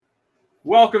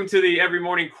Welcome to the Every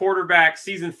Morning Quarterback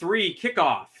Season 3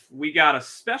 kickoff. We got a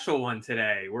special one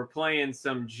today. We're playing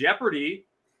some Jeopardy,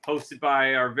 hosted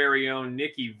by our very own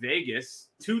Nikki Vegas,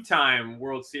 two-time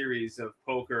World Series of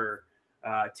Poker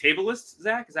tableist.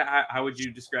 Zach, is that how would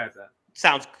you describe that?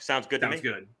 Sounds good to me. Sounds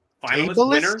good.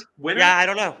 Finalist? Winner? Yeah, I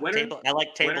don't know. Winner? I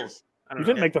like tables. You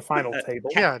didn't make the final table.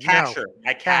 Casher.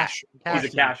 He's a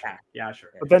casher. Yeah,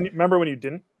 sure. But then remember when you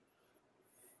didn't?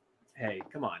 Hey,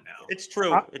 come on now. It's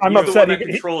true. I'm You're upset. the one that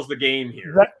controls the game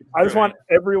here. I just want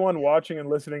everyone watching and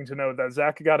listening to know that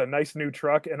Zach got a nice new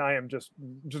truck, and I am just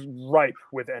ripe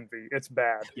with envy. It's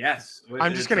bad. Yes.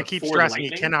 I'm just going to keep stressing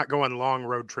you cannot go on long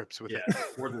road trips with it.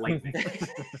 Ford Lightning.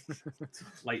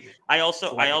 Lightning. I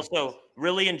also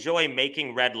really enjoy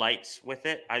making red lights with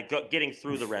it. Getting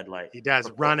through the red light. He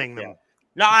does, running them.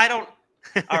 No, I don't.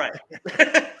 All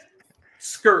right.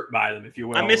 Skirt by them, if you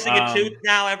will. I'm missing a tooth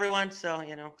now, everyone. So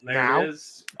there Now? it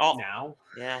is. Oh. Now.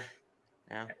 Yeah.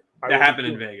 That happened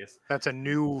in Vegas. That's a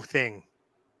new thing.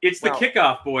 It's the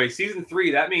kickoff, boys. Season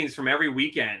 3. That means from every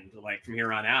weekend, like from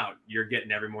here on out, you're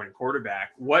getting Every Morning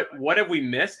Quarterback. What have we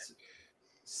missed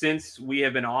since we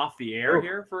have been off the air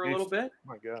here for a little bit? Oh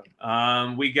my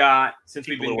God. We got, since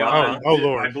we've been gone, oh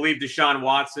Lord. I believe Deshaun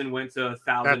Watson went to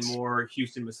 1,000 more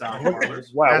Houston massage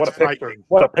parlors. Wow, what a That's picture. frightening.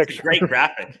 What a It's a picture. great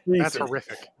graphic. That's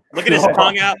horrific. Look at his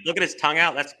tongue out. Look at his tongue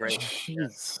out. That's great.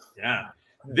 Jeez. Yeah.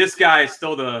 This guy is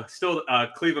still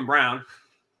Cleveland Brown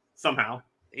somehow.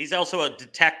 He's also a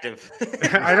detective.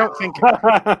 I don't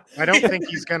think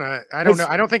he's gonna. I don't know.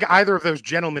 I don't think either of those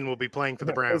gentlemen will be playing for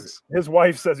the Browns. His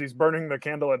wife says he's burning the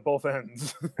candle at both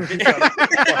ends.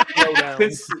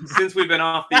 Since we've been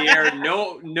off the air,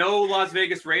 no Las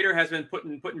Vegas Raider has been put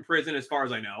in prison, as far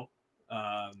as I know.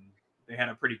 They had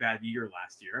a pretty bad year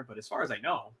last year, but as far as I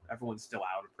know, everyone's still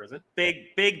out of prison.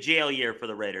 Big jail year for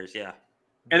the Raiders. Yeah.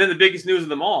 And then the biggest news of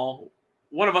them all: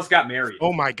 one of us got married.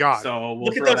 Oh my God! So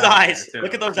Look at those eyes.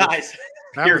 Look at those eyes.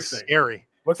 That was scary.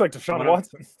 Looks like Deshaun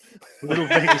Watson. Little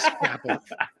Vegas apple.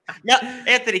 No,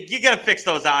 Anthony, you gotta fix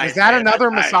those eyes. Is that another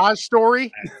massage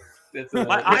story?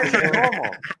 My eyes are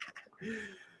normal.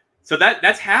 So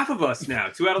that's half of us now.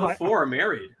 2 out of the 4 are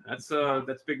married. That's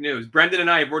big news. Brendan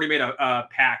and I have already made a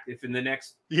pact. If in the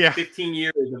next 15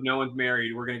 years, if no one's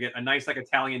married, we're gonna get a nice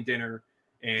Italian dinner.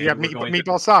 And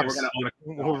meatball subs.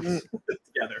 We're gonna own a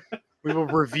together. We will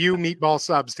review meatball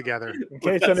subs together. In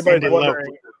case anybody's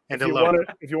wondering, if you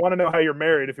want to know how you're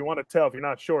married, if you want to tell, if you're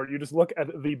not sure, you just look at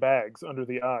the bags under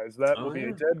the eyes. That will be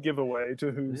a dead giveaway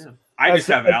to who's. Yeah. I just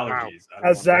have allergies.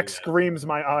 As Zach screams,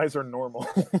 my eyes are normal.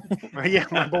 Yeah,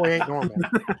 my boy ain't normal.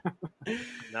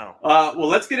 No. Well,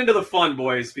 let's get into the fun,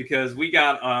 boys, because we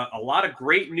got a lot of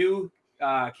great new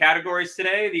categories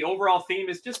today. The overall theme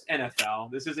is just NFL.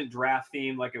 This isn't draft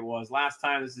theme like it was last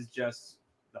time. This is just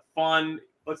the fun.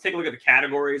 Let's take a look at the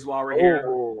categories while we're here.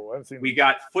 We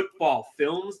got football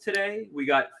films today. We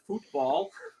got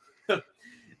football,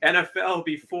 NFL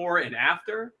before and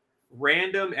after,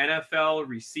 random NFL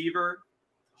receiver,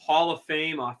 Hall of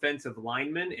Fame offensive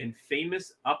lineman, and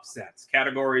famous upsets.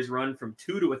 Categories run from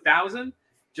 2 to 1,000.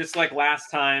 Just like last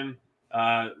time,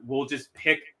 we'll just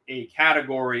pick a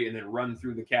category and then run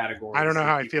through the categories. I don't know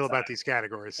how I feel about these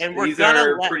categories. And these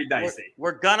are pretty dicey.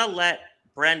 We're gonna let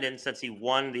Brendan, since he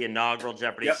won the inaugural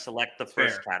Jeopardy, select the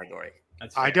first category.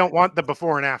 I don't want the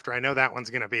before and after. I know that one's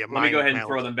going to be a mind Let me go ahead and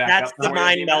throw them back up. That's the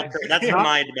mind melter. That's the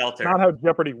mind melter. Not how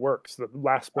Jeopardy works. The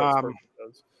last person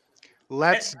does.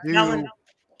 Let's do...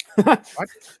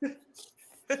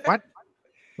 What?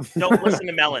 Don't listen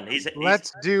to Melon.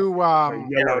 Let's do...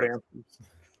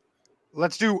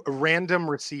 Let's do a random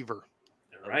receiver.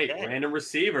 All right, random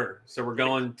receiver. So we're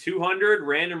going 200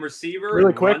 random receiver really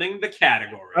and quick. Running the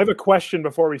category. I have a question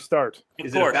before we start.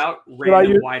 Is it about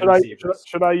random wide receivers?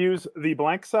 Should I use the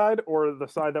blank side or the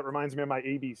side that reminds me of my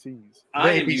ABCs?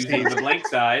 I am using the blank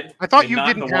side. I thought you not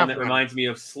didn't the have one that one. reminds me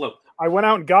of slope. I went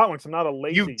out and got one, so I'm not a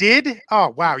lazy. You did?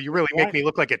 Oh, wow. You really make me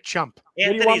look like a chump.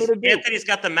 Anthony's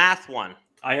got the math one.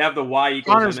 I have the Y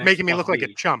equals Connor's MX making me plus look like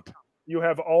B. a chump. You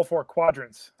have all 4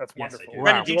 quadrants. That's Yes, wonderful. I do.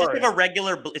 Brendan, do you just have a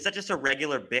regular? Is that just a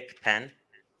regular Bic pen?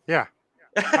 Yeah.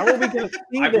 How are we going to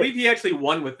see I this? believe he actually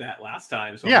won with that last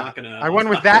time. So Yeah, I'm not gonna. I won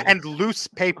with that and loose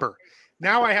paper.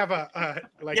 Now I have a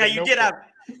like. Yeah, a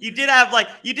you did have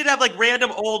like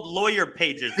random old lawyer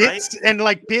pages, right? bits and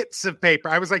like bits of paper.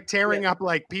 I was like tearing up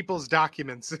like people's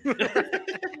documents.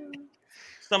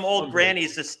 Some old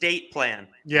granny's estate plan.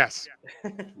 Yes.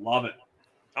 Love it.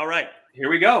 All right. Here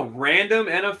we go. Random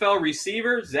NFL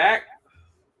receiver, Zach.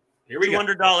 Here we go.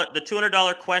 $200. The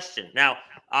 $200 question. Now,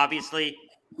 obviously,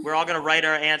 we're all going to write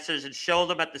our answers and show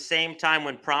them at the same time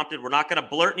when prompted. We're not going to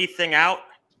blurt anything out.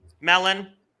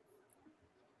 Melon.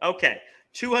 Okay.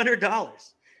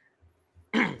 $200.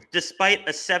 Despite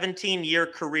a 17-year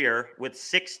career with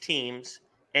 6 teams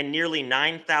and nearly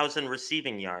 9,000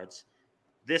 receiving yards,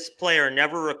 this player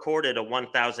never recorded a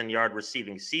 1,000-yard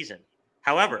receiving season.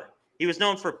 However, he was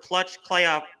known for clutch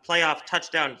playoff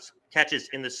touchdown catches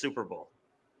in the Super Bowl.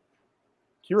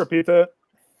 Can you repeat that?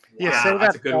 Yeah, Wow, say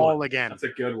that's a that good all one. again. That's a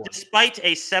good one. Despite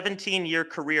a 17-year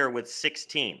career with 6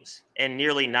 teams and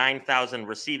nearly 9,000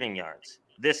 receiving yards,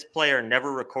 this player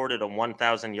never recorded a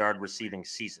 1,000-yard receiving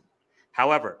season.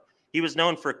 However, he was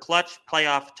known for clutch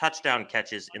playoff touchdown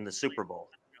catches in the Super Bowl.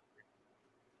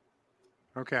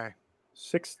 Okay.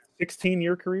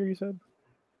 16-year career, you said?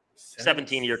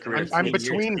 17-year career. I'm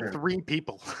between 3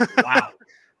 people. Wow.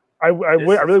 I This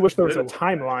really wish there was is a good.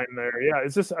 timeline there.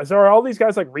 Yeah, are all these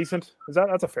guys like recent?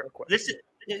 That's a fair question.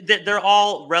 They're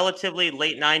all relatively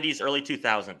late 90s, early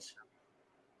 2000s.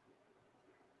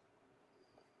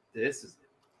 This is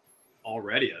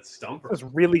already a stumper. This is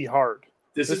really hard.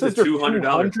 This is your the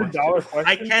 $200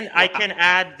 question. I can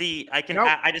add the Nope.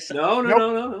 I just No.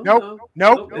 Nope.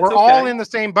 Nope, We're it's all okay. in the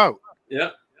same boat.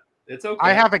 Yep. It's okay.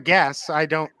 I have a guess. I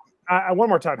don't. One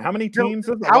more time. How many teams?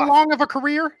 This is a How lot. long of a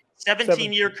career?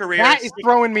 17-year career. That is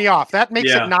throwing me off. That makes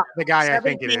Yeah. it not the guy I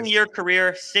think it is. 17-year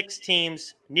career, 6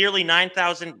 teams, nearly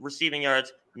 9,000 receiving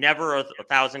yards, never a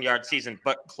 1,000-yard season,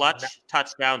 but clutch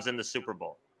touchdowns in the Super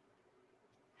Bowl.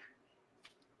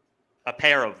 A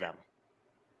pair of them.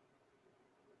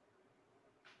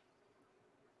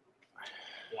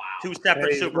 Wow. 2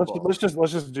 separate Hey, Super Bowls.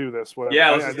 let's just do this. Whatever.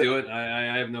 Yeah, let's just do it.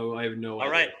 I have no All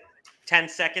idea. right. 10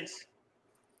 seconds.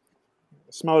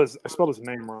 I spelled his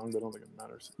name wrong, but I don't think it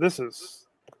matters. This is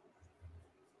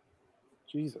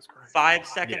Jesus Christ. 5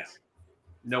 seconds.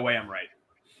 No way I'm right.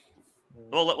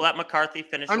 We'll let McCarthy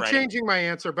finish I'm writing. changing my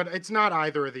answer, but it's not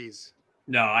either of these.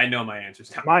 No, I know my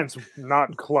answers now. Mine's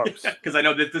not close. Because I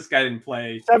know that this guy didn't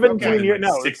play. 17 years.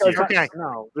 No, 6 it's- years. Okay.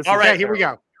 No. This All is- right, Okay, here we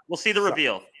go. We'll see the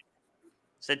reveal.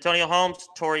 Santonio Holmes,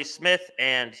 Torrey Smith,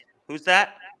 and who's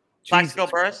that? Plaxico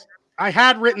Burress. I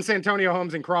had written Santonio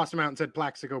Holmes and crossed him out and said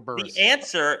Plaxico Burress. The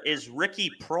answer is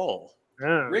Ricky Prohl.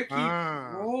 Yeah. Ricky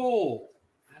Ah. Prohl.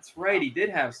 That's right. He did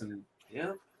have some.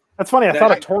 Yeah. That's funny. I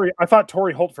That- thought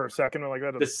Tory Holt for a second. Like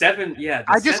that. The 7. Yeah.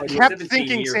 I just kept 17-year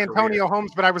thinking Santonio career.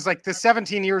 Holmes, but I was like, the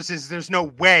 17 years is there's no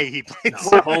way he played.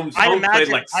 No, Holmes I played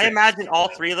like imagine all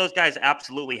 3 of those guys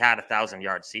absolutely had a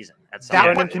 1,000-yard season at some That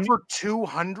Yeah, point. and one for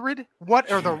 200?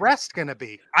 What are the rest going to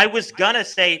be? I was gonna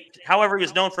say, however, he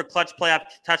was known for clutch playoff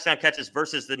touchdown catches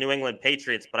versus the New England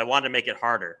Patriots, but I wanted to make it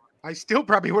harder. I still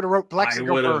probably would have wrote I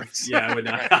Plaxico would have. Burress. Yeah, I would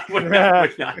not. I would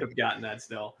not have gotten that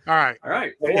still. All right. All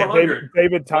right. Yeah, 400.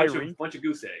 David Bunch Tyree. of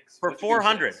goose eggs. For Bunch of goose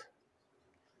 400. eggs.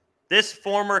 This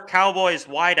former Cowboys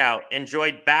wideout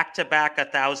enjoyed back-to-back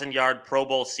 1,000-yard Pro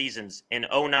Bowl seasons in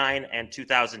 2009 and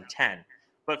 2010,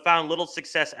 but found little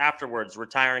success afterwards,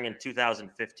 retiring in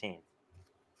 2015.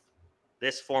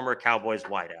 This former Cowboys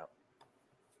wideout.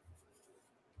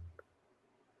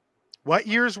 What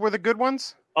years were the good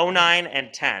ones? 2009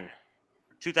 and 10.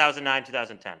 2009,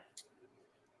 2010.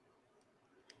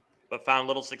 But found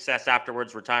little success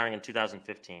afterwards, retiring in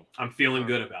 2015. I'm feeling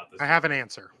good about this. I have an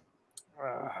answer.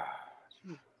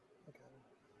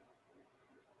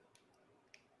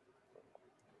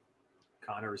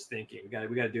 Connor is thinking. We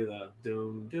got to do the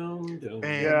doom doom doom.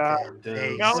 Yeah.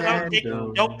 doom, No, Said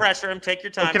don't pressure him. Take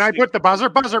your Oh, time. can I Sweet. put the buzzer?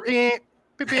 Buzzer. Beep,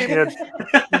 beep. Yeah,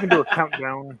 you can do a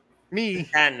countdown. Me.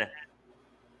 10. Do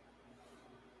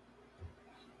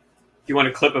you want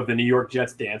a clip of the New York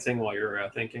Jets dancing while you're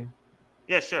thinking?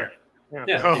 Yeah, sure.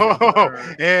 Yeah. Oh,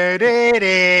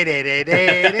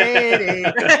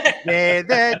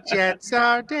 the Jets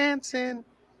are dancing.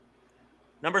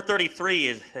 Number 33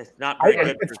 is not very good.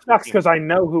 It for sucks 15. because I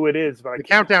know who it is, but I The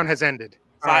can't. countdown has ended.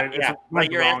 Five, Alright, yeah, it's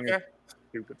write your wrong. answer.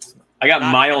 Stupid. I got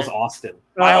Not Miles bad. Austin.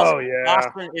 Oh yeah,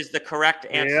 Austin is the correct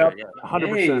answer. Yep. Yeah.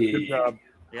 100%. Hey. Good job.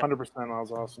 Yep. 100%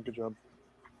 Miles Austin. Good job.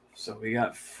 So we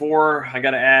got 4. I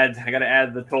gotta add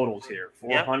the totals here.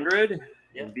 400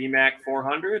 Yep. and BMAC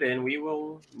 400, and we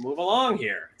will move along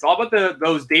here. It's all about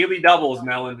those daily doubles,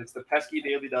 Melon. It's the pesky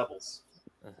daily doubles.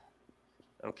 Here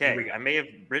we Okay, go. I may have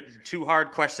written 2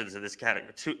 hard questions in this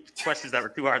category. 2 questions that were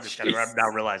too hard in this category. I'm now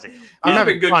realizing. I'm These have been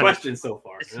having good fun. questions so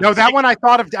far. No, that one I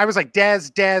thought of. I was like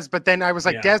Dez, but then I was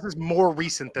like, Yeah. Dez is more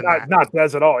recent than Not, that. not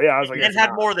Dez at all. Yeah, I was like, And it's had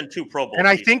not. more than 2 Pro Bowl And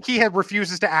I seasons. think he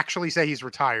refuses to actually say he's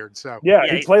retired. So Yeah,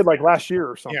 Yeah, he he- played like last year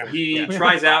or something. Yeah. He Yeah.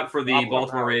 tries out for the Opera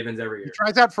Baltimore Power. Ravens every he year.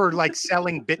 tries out for like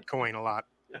selling Bitcoin a lot.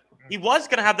 he was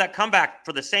going to have that comeback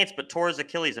for the Saints, but tore his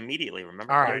Achilles immediately.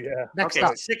 Remember? All Yeah, right. yeah. Next Okay,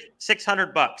 up.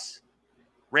 $600.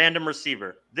 Random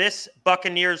receiver. This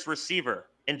Buccaneers receiver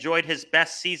enjoyed his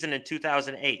best season in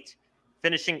 2008,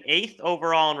 finishing 8th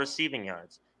overall in receiving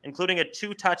yards, including a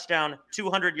 2-touchdown,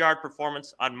 200-yard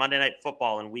performance on Monday Night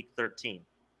Football in Week 13.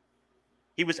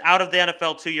 He was out of the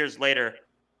NFL 2 years later.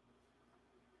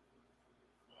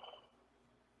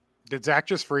 Did Zach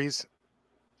just freeze?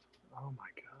 Oh my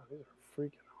god, these are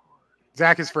freaking hard.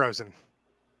 Zach is frozen.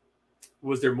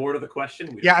 Was there more to the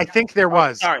question? Yeah, I think there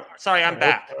was. Sorry, I'm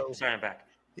back. Sorry, I'm back.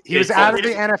 He was out of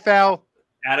the NFL.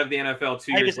 Out of the NFL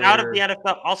 2 He years was out later. of the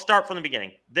NFL. I'll start from the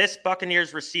beginning. This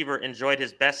Buccaneers receiver enjoyed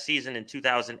his best season in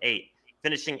 2008,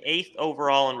 finishing 8th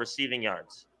overall in receiving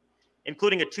yards,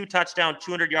 including a 2-touchdown,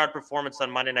 200-yard performance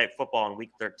on Monday Night Football in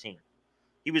Week 13.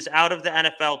 He was out of the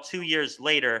NFL 2 years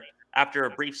later after a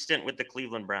brief stint with the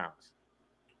Cleveland Browns.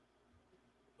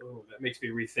 Oh, that makes me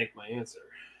rethink my answer.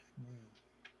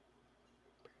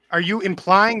 Are you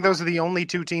implying those are the only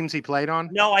 2 teams he played on?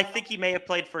 No, I think he may have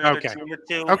played for another Okay. team or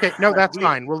 2. Okay, no, that's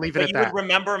fine. We'll leave it But at you that. would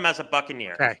remember him as a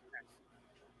Buccaneer. Okay.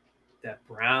 That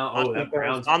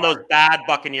Browns On those bad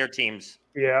Buccaneer teams.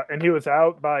 Yeah, and he was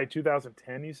out by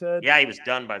 2010. You said. Yeah, he was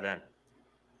done by then.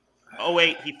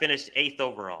 08, he finished 8th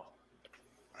overall.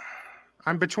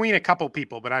 I'm between a couple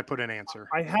people, but I put an answer.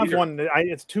 I have Peter. one.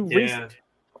 It's too recent.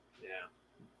 Yeah.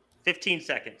 15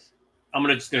 seconds. I'm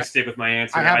just gonna stick with my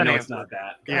answer. I have I an know it's answer. not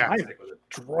that. Yeah. I'll stick with it.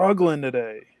 Struggling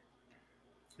today.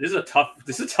 This is a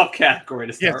tough category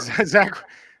to start. Yes,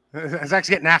 with. Zach's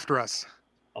getting after us.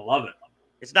 I love it.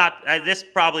 It's not. This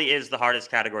probably is the hardest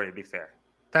category, to be fair.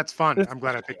 That's fun. I'm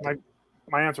glad I picked it.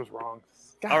 My answer's wrong.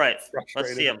 God, All right, I'm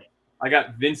let's see him. I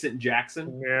got Vincent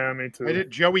Jackson. Yeah, me too. I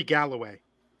did Joey Galloway.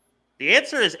 The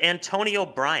answer is Antonio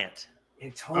Bryant.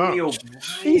 Antonio Oh, Bryant.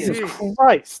 Jesus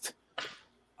Christ.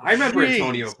 I remember Jeez.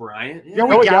 Antonio Bryant. Yeah.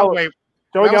 Joey Galloway. Joey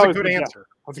That was a Galloway's good good, answer.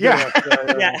 That's a good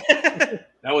answer. Yeah.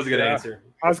 That was a good Yeah. answer.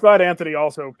 I was glad Anthony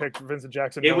also picked Vincent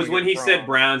Jackson. It was knowing when he wrong. said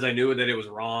Browns, I knew that it was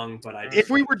wrong, but I If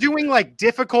we were doing like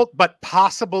difficult but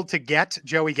possible to get,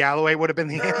 Joey Galloway would have been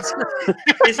the answer.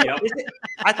 Is it,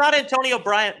 I thought Antonio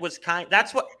Bryant was kind.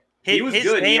 That's what He was his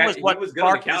good. name He was had- what he was good on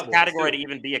the sparked this Cowboys, category too. to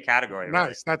even be a category. Right?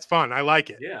 Nice. That's fun. I like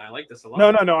it. Yeah, I like this a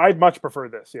lot. No. I'd much prefer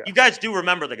this. Yeah. You guys do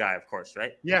remember the guy, of course,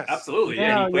 right? Yes. Absolutely. Yeah,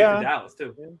 Yeah, he played yeah. for Dallas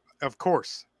too. Of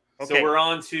course. Okay. So we're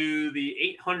on to the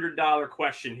 $800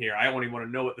 question here. I don't even want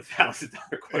to know what the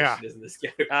 $1,000 question is in this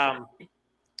category.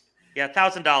 Yeah,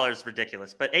 $1,000 is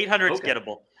ridiculous, but 800 is Okay.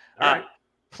 gettable. All right.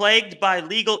 Plagued by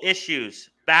legal issues,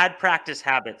 bad practice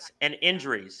habits, and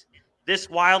injuries,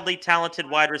 this wildly talented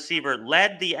wide receiver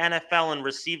led the NFL in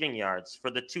receiving yards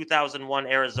for the 2001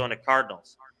 Arizona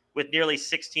Cardinals with nearly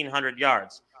 1,600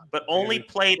 yards, but only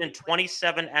played in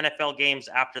 27 NFL games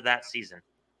after that season.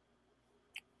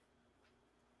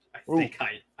 I think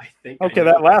I Okay, know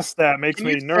that this. last stat makes Can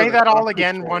me you nervous. say that I'm all pretty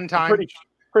again sure. one I'm time?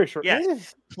 Pretty sure.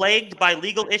 Yes. Plagued by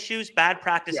legal issues, bad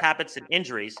practice habits, and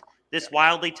injuries, this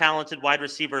wildly talented wide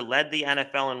receiver led the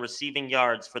NFL in receiving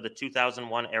yards for the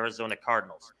 2001 Arizona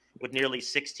Cardinals with nearly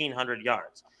 1,600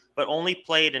 yards, but only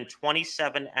played in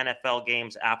 27 NFL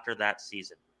games after that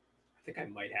season. I think I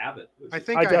might have it. I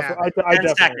think I I, have definitely, it. I 10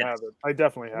 definitely seconds. have it. I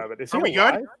definitely have it. Is he Are we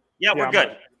alive? good? Yeah, Yeah, we're I'm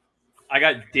good. I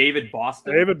got David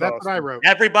Boston. David That's Boston. what I wrote.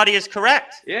 Everybody is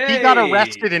correct. Yay. He got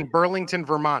arrested in Burlington,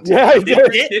 Vermont. Yeah, he did.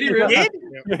 Did he really? Did?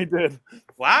 Yeah, he did.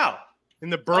 Wow. In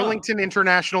the Burlington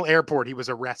International Airport, he was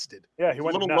arrested. Yeah, he A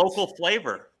went little nuts. local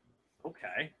flavor.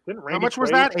 Okay. Didn't How Randy much was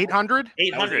Quaid- that? 800? That was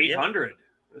 800. Yeah. 800.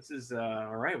 This is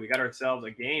all right. We got ourselves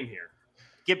a game here.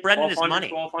 Give Brendan his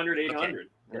 1200, money. 1200, 800.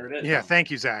 There it is. Yeah,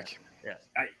 thank you, Zach. Yes.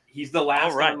 He's the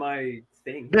last All right. on my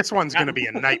thing. This one's going to be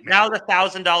a nightmare. Now the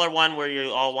 $1,000 one where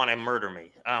you all want to murder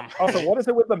me. Also, what is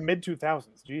it with the mid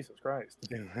 2000s? Jesus Christ.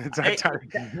 It's I- that time.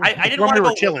 I didn't When want we to were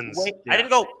go. chillins. Wait, I didn't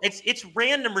go. It's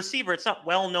random receiver. It's not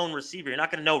well-known receiver. You're not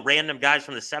going to know random guys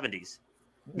from the 70s.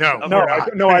 No, Okay. No, we're I,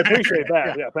 not. no, I appreciate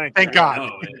that. Yeah, thank you. Thank God.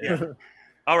 Oh, yeah.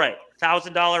 All right,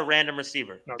 $1,000 random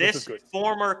receiver. No, this is This good.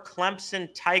 former Clemson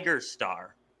Tiger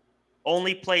star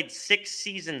only played 6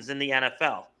 seasons in the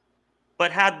NFL,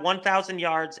 but had 1,000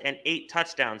 yards and 8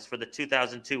 touchdowns for the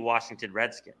 2002 Washington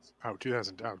Redskins. Oh,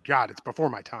 2000. Oh, God, it's before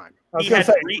my time. I was He going to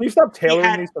had say, three- can you stop tailoring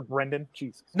had- these to Brendan?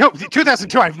 Jesus. No,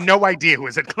 2002. I have no idea who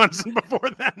was at Clemson before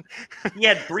then. He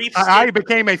had brief. I stints-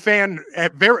 became a fan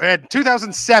at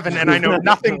 2007, and I know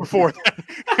nothing before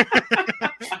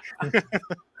then.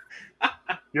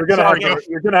 You're gonna Sorry,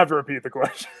 have to repeat the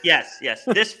question. Yes.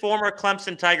 This former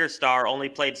Clemson Tiger star only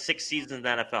played 6 seasons in the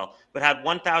NFL, but had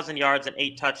 1,000 yards and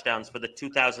 8 touchdowns for the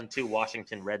 2002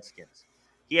 Washington Redskins.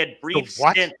 He had brief The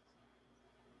what? stint.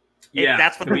 Yeah,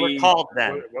 That's what can they were we- called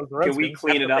then. Was the Can we Redskins?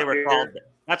 clean That's it what up they were here? called then.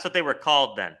 That's what they were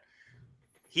called then.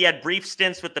 He had brief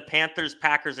stints with the Panthers,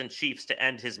 Packers, and Chiefs to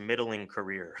end his middling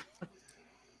career. You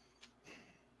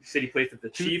said he played with the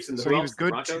Chiefs and the So he who was else? good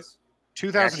The Broncos?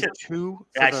 2002.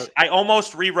 I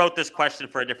almost rewrote this question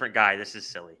for a different guy. This is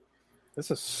silly.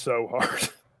 This is so hard.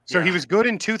 So Yeah. he was good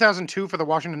in 2002 for the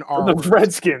Washington For the R.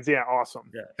 Redskins, yeah,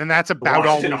 awesome. And that's about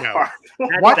all we Washington know. Hard.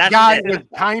 What That's guy it. was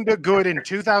kind of good in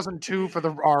 2002 for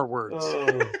the R words?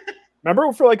 Oh.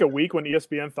 Remember for like a week when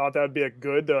ESPN thought that would be a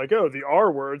good, they're like, oh, the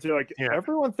R words. You're like, Yeah.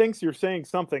 everyone thinks you're saying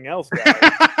something else, guys.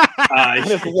 It's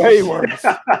It's way worse.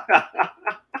 I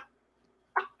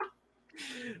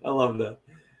love that.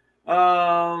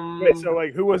 Wait, so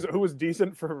like who was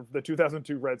decent for the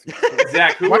 2002 Redskins?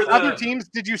 Zach, who What were the other teams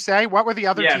did you say? What were the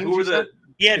other Yeah, teams? who were you said? the?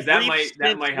 He had 'Cause that brief might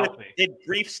stints help me. Did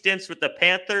brief stints with the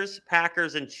Panthers,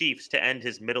 Packers, and Chiefs to end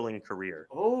his middling career.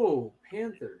 Oh,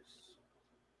 Panthers.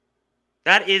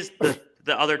 That is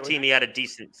the other team he had a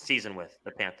decent season with,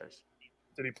 the Panthers.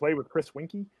 Did he play with Chris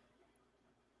Winkie?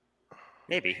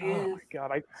 Maybe. Oh my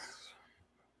god,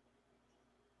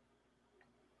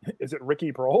 is it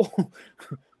Ricky Prohl?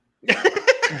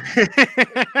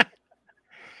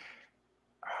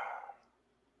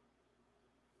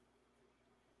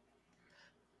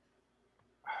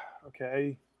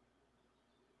 Okay.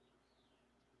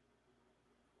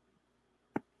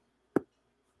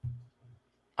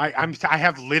 I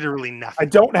have literally I nothing.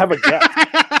 don't have a guess.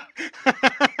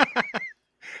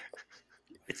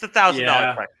 It's the $1,000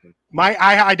 Yeah. question.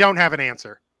 I don't have an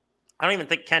answer. I don't even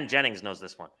think Ken Jennings knows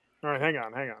this one. All right, hang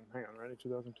on. Ready?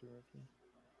 2002.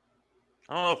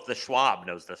 I don't know if the Schwab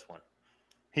knows this one.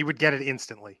 He would get it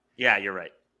instantly. Yeah, you're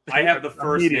right. I have the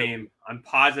first Immediately. name. I'm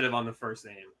positive on the first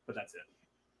name, but that's it.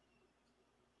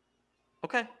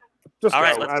 Okay. Just All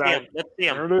right, go. let's see him. Let's see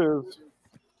There him. it is.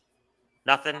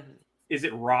 Nothing. Is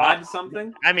it Rod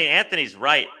something? I mean, Anthony's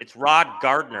right. It's Rod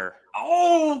Gardner.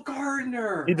 Oh,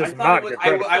 Gardner. He does I thought not it was, get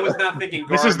credit I for was that. not thinking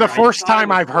Gardner. This is the I first thought it time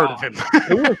was I've heard Rod. of him.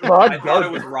 Who is Rod I thought it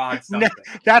Gardner? was Rod something.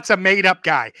 That's a made up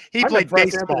guy. He I'm played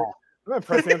impressed baseball. I'm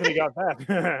impressed Anthony got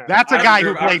that. That's a I guy was who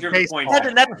I was played doing baseball. points.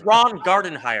 Evan, that's Ron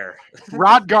Gardenhire.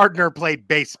 Rod Gardner played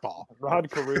baseball. Rod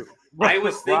Carew. I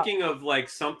was thinking of like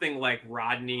something like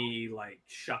Rodney, like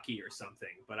Shucky or something.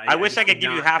 But I wish I just could did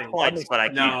give you not half think- points, but I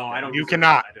can't. No, I don't. You deserve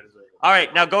cannot. that. I deserve it. All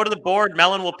right, now go to the board.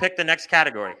 Melon will pick the next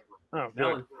category. Oh, good.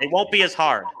 Melon. It won't be as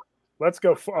hard. Let's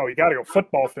go. Oh, you got to go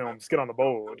football films. Get on the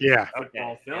board. Yeah.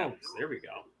 Football Okay, films. There we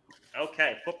go.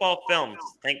 Okay, football films.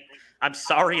 I'm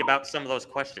sorry about some of those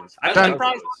questions. I'm Dun-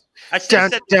 surprised. I should Dun,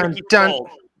 have said dun, Ricky dun. Prohl,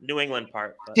 New England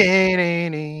part. But. All All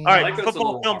I right, like that it's a football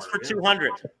little films hard, for yeah.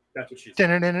 200. That's what she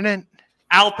said.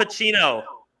 Al Pacino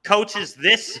coaches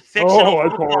this fictional that's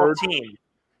football hard. team.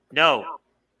 No,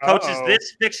 coaches Uh-oh.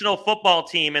 this fictional football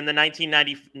team in the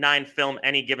 1999 film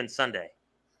Any Given Sunday.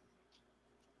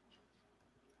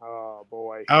 Oh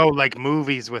boy. Oh, like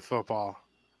movies with football.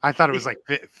 I thought it was like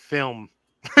film.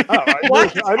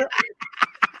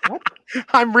 Oh,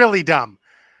 I'm really dumb.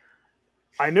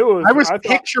 I knew it was. I was thought-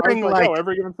 picturing, like- oh,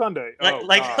 every given Sunday. Like, Oh,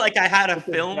 like, God. like I had a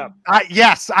Okay, film. yeah.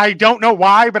 Yes, I don't know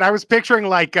why, but I was picturing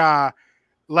like that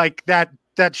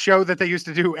show that they used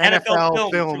to do NFL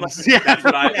NFL films. films. Yeah. That's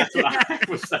what I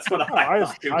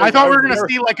thought. too. I thought we were was going to there.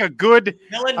 see like a good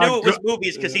Dylan A knew it was good-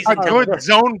 movies because he's a in good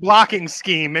zone blocking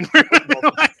scheme. And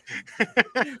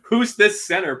Who's this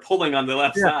center pulling on the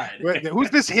left side? who's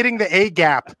this hitting the A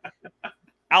gap?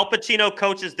 Al Pacino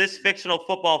coaches this fictional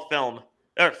football film.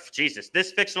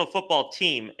 This fictional football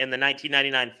team in the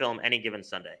 1999 film Any Given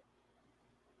Sunday.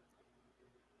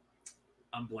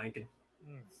 I'm blanking.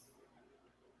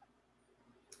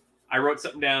 I wrote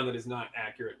something down that is not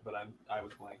accurate, but I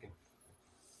was blanking.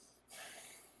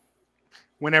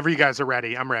 Whenever you guys are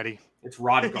ready, I'm ready. It's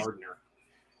Rod Gardner.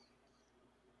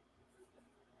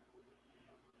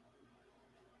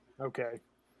 Okay.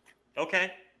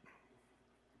 Okay.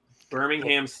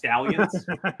 Birmingham Stallions.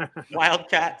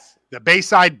 Wildcats. The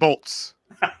Bayside Bolts.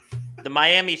 The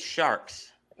Miami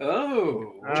Sharks.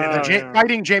 Oh, Yeah.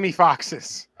 Fighting Jamie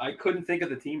Foxxes. I couldn't think of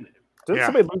the team name. Didn't Yeah.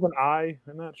 somebody lose an eye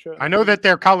in that show? I know that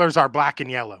their colors are black and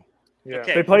yellow, Yeah,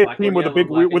 Okay. they play a Black team and with a yellow, big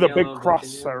black and with a big yellow, black and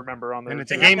cross. yellow. I remember on there. and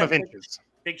it's a Yeah. game of inches.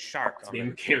 Big Shark. on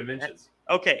Game there. of inches.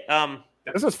 Okay.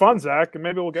 This is fun, Zach, and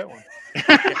maybe we'll get one.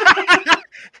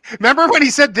 Remember when he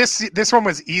said this one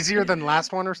was easier than the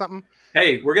last one or something?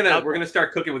 Hey, we're gonna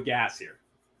start cooking with gas here.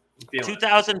 I'm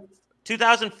feeling it.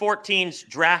 2014's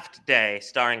Draft Day,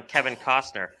 starring Kevin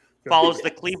Costner, follows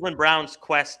the Cleveland Browns'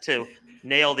 quest to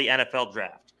nail the NFL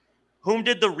draft. Whom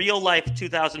did the real-life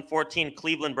 2014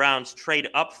 Cleveland Browns trade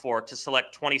up for to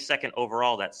select 22nd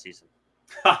overall that season?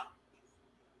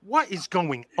 What is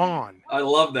going on? I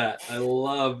love that. I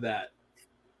love that.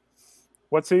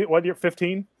 What's he? What year?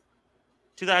 15?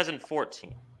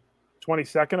 2014.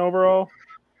 22nd overall.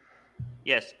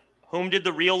 Yes. Whom did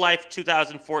the real-life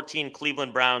 2014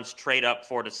 Cleveland Browns trade up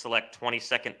for to select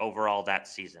 22nd overall that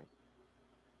season?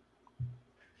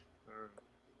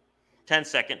 10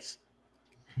 seconds.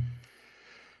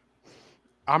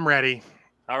 I'm ready.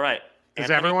 All right. Is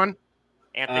Anthony? everyone?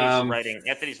 Anthony's writing.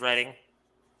 Anthony's writing.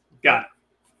 Got it.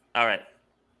 All right.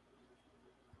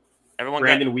 Everyone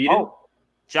Brandon got Whedon. Oh,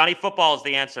 Johnny Football is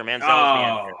the answer. Manziel is the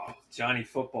answer. Johnny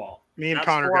Football. Me and That's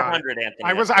Connor got it. 400,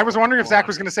 Anthony. I was wondering if Zach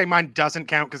was going to say mine doesn't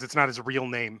count because it's not his real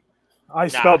name. I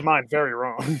spelled mine very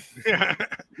wrong.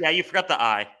 Yeah, you forgot the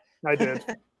I. I did.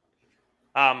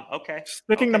 Okay.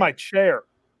 Sticking to my chair.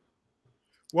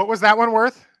 What was that one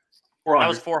worth? 400. That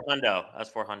was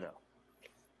 400.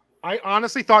 I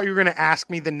honestly thought you were going to ask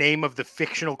me the name of the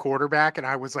fictional quarterback, and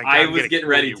I was like, I I'm was gonna getting kill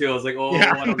ready you. too. I was like, oh,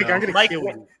 Yeah, I don't like, know. I'm going to Mike, kill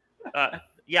you.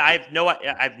 yeah, I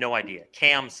have no idea.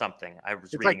 Cam something. I was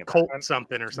It's reading like about. Colt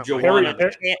something or something. Joanna.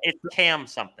 It's Cam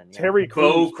something. Yeah. Terry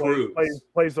Bo Crews Cruz.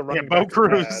 plays the Yeah, running Bo back for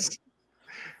Dad. Cruz.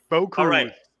 Bo Cruz. All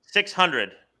right.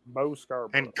 600. Bo Scarborough.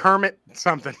 And Kermit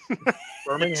something.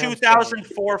 Birmingham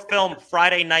 2004 film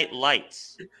Friday Night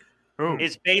Lights Ooh.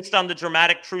 is based on the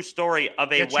dramatic true story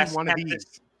of a Get you West one of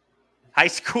Texas high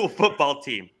school football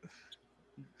team.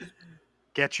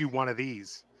 Get you one of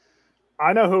these.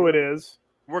 I know who it is.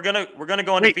 We're gonna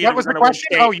go into Wait, theater. what was We're the gonna win question?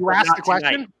 state, Oh, you but asked not the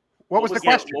question? tonight. What was the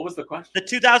Yeah, question? what was the question? The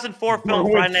 2004 film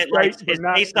We're Friday Night straight, Lights but is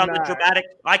not based on the tonight. dramatic.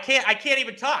 I can't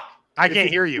even talk. I can't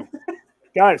hear you.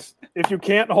 Guys, if you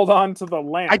can't hold on to the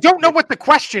lamp, I don't know what the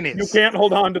question you is. can't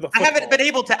hold on to the I football. haven't been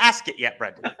able to ask it yet,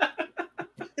 Brendan.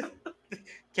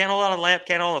 Can't hold on a lamp.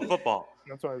 Can't hold a football.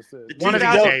 That's what I said. The One of these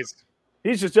 2000 days.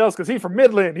 He's just jealous because he's from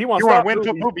Midland. He wants You want to win,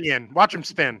 Booby. put Booby in. Watch him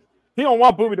spin. He don't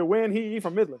want Booby to win. He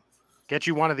from Midland. Get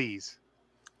you one of these.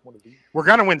 One of these. We're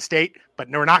going to win state, but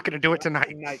we're not going to do it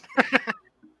tonight.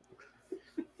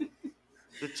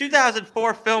 The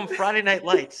 2004 film Friday Night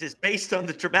Lights is based on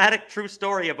the dramatic true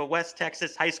story of a West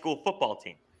Texas high school football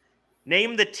team.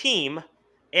 Name the team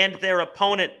and their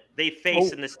opponent they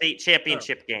face in the state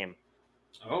championship game.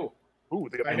 Oh, Ooh,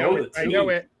 they got I the know name. the I team. know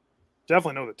it.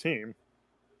 Definitely know the team.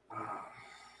 It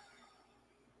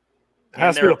And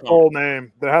has to their be the full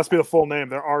name. There has to be the full name.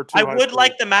 There are two. I high would schools.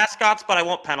 like the mascots, but I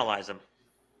won't penalize them.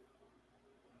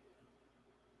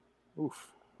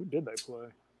 Oof. Who did they play?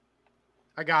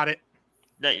 I got it.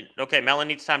 Okay, Melon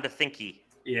needs time to thinky.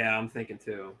 yeah, I'm thinking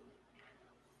too.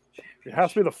 It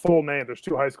has to be the full name. There's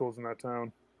two high schools in that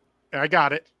town. I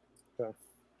got it.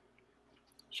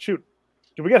 Shoot.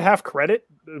 Do we get half credit?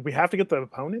 Do we have to get the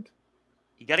opponent?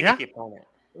 You got to Yeah. get the opponent.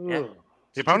 Ugh. Yeah.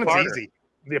 The opponent's two-parter. easy.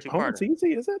 The opponent's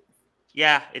easy, is it?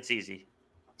 Yeah, it's easy.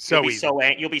 So you'll be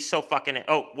easy. you'll be so fucking.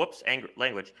 Oh, whoops, angry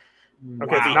language.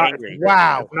 Okay, Wow. it's not. Angry.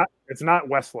 Wow. It's not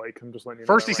Westlake. I'm just letting you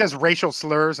know. First he that right says racial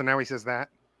slurs, and now he says that.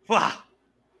 Wow.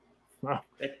 Wow.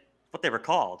 What they were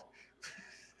called.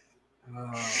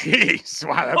 Jeez.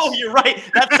 Wow. That's... Oh, you're right.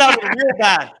 That sounded real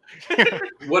bad.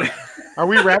 What? Are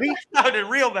we ready? That sounded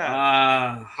real bad.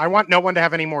 I want no one to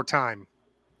have any more time.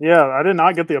 Yeah, I did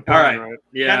not get the all opponent right. right.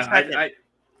 Yeah, 10 seconds.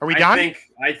 Are we done?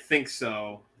 I think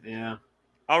so. Yeah,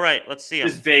 All right, let's see 'em.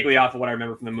 just vaguely off of what I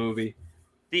remember from the movie.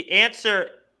 The answer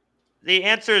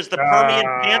is the Permian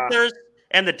Ah. Panthers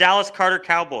and the Dallas Carter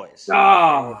Cowboys.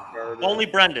 Oh, Only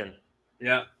Brendan.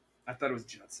 yeah. I thought it was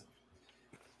Judson.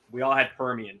 We all had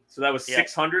Permian, so that was Yeah.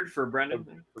 600 for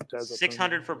Brendan.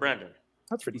 600 for Brendan.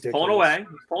 That's He's ridiculous. pulling away.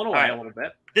 He's pulling away All right. a little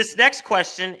bit. This next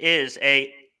question is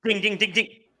a ding ding ding ding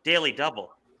daily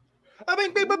double.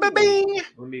 Bing, bing, bing, bing,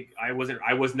 bing.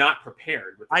 I was not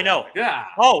prepared. With I know. Yeah.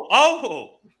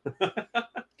 Oh.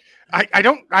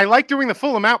 I like doing the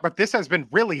full amount, but this has been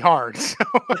really hard. So.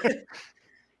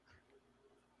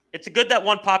 It's good that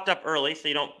one popped up early, so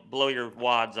you don't blow your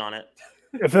wads on it.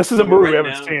 If this is So a movie we right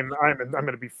haven't now- seen, I'm going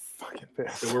to be fucking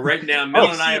pissed. So we're writing down.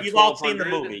 Mel and I have You've all seen the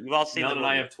 1200. movie. You've all seen Mel the and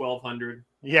movie. I have 1200.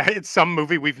 Yeah, it's some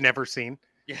movie we've never seen.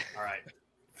 All right.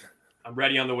 I'm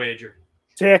ready on the wager.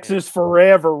 Texas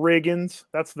Forever, Riggins.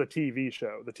 That's the TV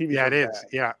show. The TV Yeah, show it is.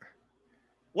 Yeah.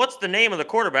 What's the name of the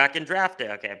quarterback in draft day?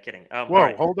 Okay, I'm kidding. Whoa, all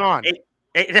right. hold on.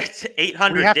 That's We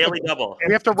 800 have to- daily double.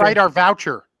 We have to write our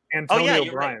voucher. Antonio Oh, yeah,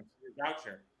 you're Bryant. right.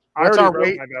 Voucher. I What's already our wrote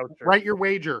wait- my voucher. Write your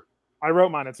wager. I wrote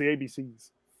mine. It's the ABCs.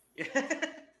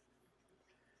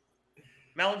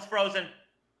 Melon's frozen.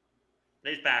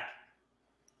 He's back.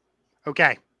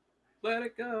 Okay. Let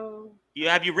it go.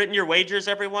 Have you written your wagers,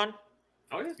 everyone?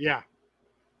 Oh yeah. Yeah.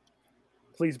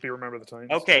 Please be remember the times.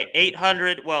 Okay,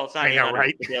 800. Well, it's not I know, 800.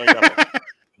 right? It's the daily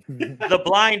double. The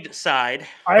Blind Side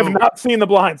I have Ooh. not seen The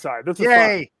Blind Side. This is fun.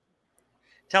 Yay.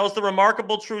 tells the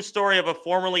remarkable true story of a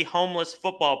formerly homeless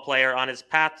football player on his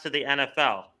path to the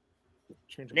NFL.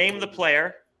 Change Name the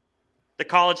player, the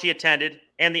college he attended,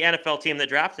 and the NFL team that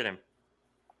drafted him.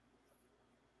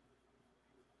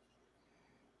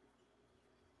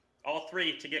 All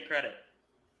three to get credit.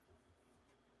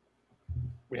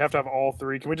 We have to have all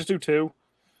three. Can we just do two?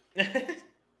 It's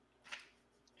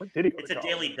Where did he go to a college?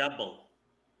 daily double.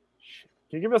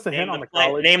 Can you give us a hint on the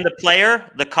college? Name the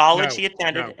player, the college No, he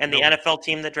attended, no, and the no. NFL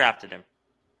team that drafted him.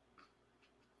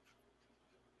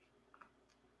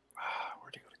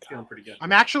 Where'd he go to Feeling college? pretty good.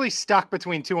 I'm actually stuck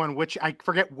between two on which I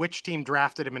forget which team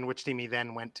drafted him and which team he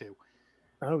then went to.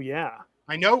 Oh yeah.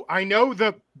 I know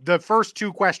the first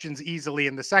two questions easily,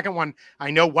 and the second one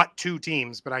I know what two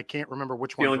teams, but I can't remember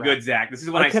which one. Feeling good, Zach. This is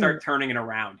when I I can- start turning it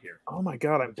around here. Oh my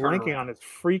god, I'm Turn blanking around. on his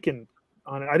freaking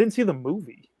on it. I didn't see the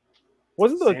movie.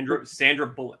 Wasn't the Sandra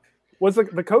Bullock. was the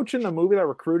coach in the movie that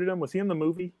recruited him? Was he in the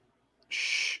movie?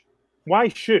 Shh. Why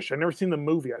shush? I've never seen the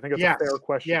movie. I think it's Yes. a fair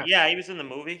question. Yeah. Yeah, he was in the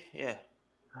movie. Yeah.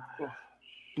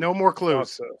 No more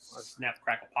clues. Snap,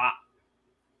 crackle, pop.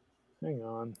 Hang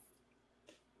on.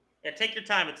 Yeah, take your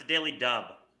time. It's a daily dub.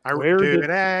 I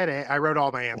wrote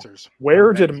all my answers.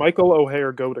 Where did Michael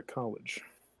O'Hare go to college?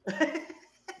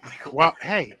 Well,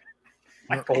 hey,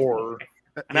 Or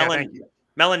yeah, Melon, thank you.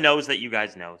 Melon knows that you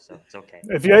guys know, so it's okay.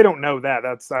 if you don't know that,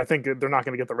 I think they're not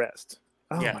going to get the rest.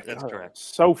 Oh Yeah, my that's God, correct.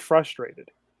 So frustrated.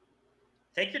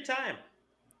 Take your time.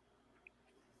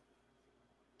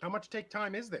 How much take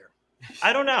time is there?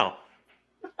 I don't know.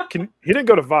 He didn't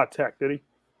go to Va Tech, did he?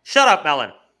 Shut up,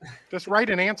 Melon. Just write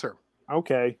an answer.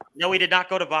 Okay, No, he did not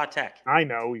go to Va Tech. I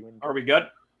know. Are we good?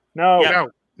 No, Yeah.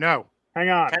 No. hang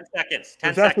on. 10 seconds. 10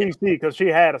 It's seconds. SEC because she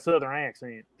had a southern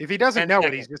accent. If he doesn't 10 know it,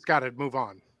 seconds. he's just got to move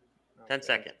on. 10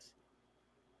 seconds.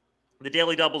 The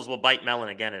daily doubles will bite Melon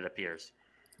again, it appears.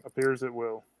 Appears it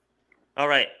will. All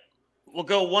right. We'll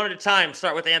go one at a time.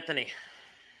 Start with Anthony.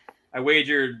 I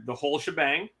wagered the whole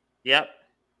shebang. Yep.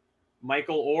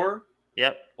 Michael Orr,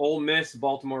 Yep. Ole Miss,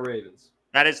 Baltimore Ravens.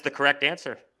 That is the correct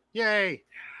answer. Yay.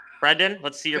 Brendan,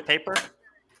 let's see your paper.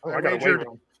 Oh, I I got wagered-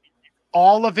 to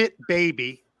All of it,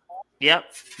 baby. Yep.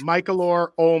 Michael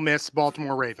Orr, Ole Miss,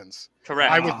 Baltimore Ravens.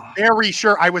 Correct. I was very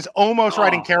sure. I was almost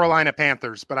writing Oh. Carolina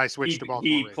Panthers, but I switched to Baltimore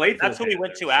He Ravens. played for That's the who we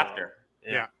went Panthers, to so- after.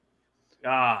 Yeah.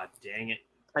 Ah, dang it.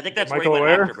 I think that's Michael where he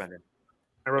went O'Hare? after, Brendan.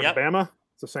 I wrote Yep. Bama.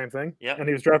 It's the same thing. Yep. And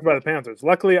he was drafted by the Panthers.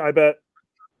 Luckily, I bet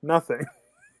nothing.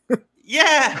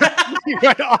 Yeah.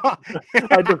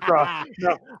 I just crossed.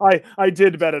 No, I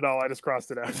did bet it all. I just crossed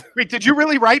it out. Wait, did you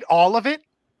really write all of it?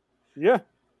 Yeah,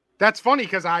 That's funny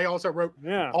because I also wrote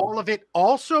yeah. all of it,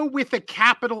 also with a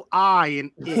capital I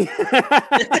in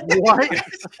it.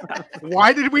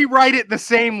 Why did we write it the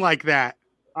same like that?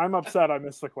 I'm upset I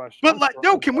missed the question. But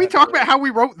no, can we talk about how we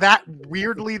wrote that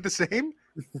weirdly the same?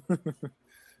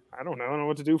 I don't know. I don't know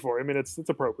what to do for it. I mean, it's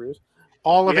appropriate.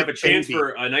 All We of have it, a chance baby. for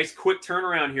a nice quick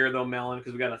turnaround here, though, Melon,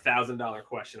 because we got $1,000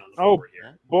 question on the Oh. board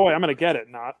here. Boy, I'm gonna get it.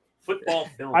 Not. Football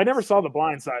film. I never saw The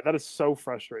Blind Side. That is so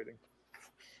frustrating.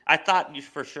 I thought you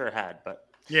for sure had, but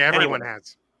Yeah, everyone Anyway.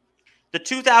 has. the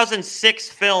 2006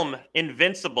 film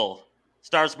Invincible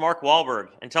stars Mark Wahlberg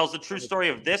and tells the true story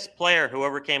of this player who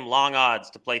overcame long odds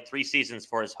to play 3 seasons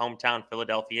for his hometown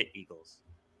Philadelphia Eagles.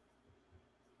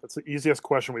 That's the easiest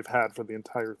question we've had for the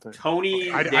entire thing.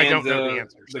 Tony I Danza, don't know the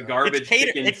answer, the so. garbage It's catered-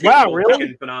 chicken, it's- Wow, really?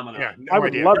 chicken phenomenon. Yeah, no I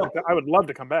would idea. love. I would love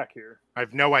to come back here. I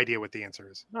have no idea what the answer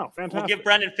is. No, We'll fantastic. give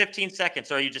Brendan 15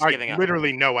 seconds, or are you just I giving up?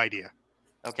 literally no idea.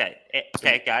 Okay,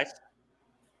 okay, guys.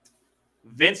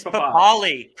 Vince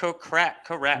Papale. Papale,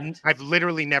 correct. I've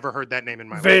literally never heard that name in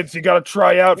my life. Vince, you got to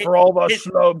try out for all the His-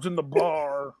 snubs in the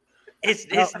bar. His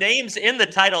name's in the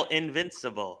title,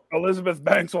 Invincible. Elizabeth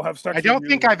Banks will have sex. I don't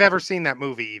with think you. I've ever seen that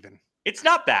movie even. It's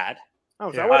not bad. Oh,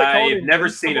 is Yeah. that what they call it? I've never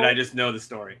seen it. Invincible? I just know the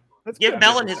story. That's Give good.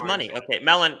 Melon his money. Okay,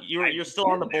 Melon, you're still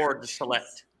on the board to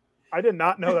select. I did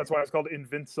not know that's why it's called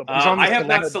Invincible. He's on the I have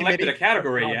not select selected committee. a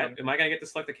category Oh, yet. Am I going to get to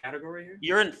select a category here?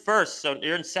 You're in first, so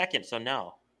you're in second, so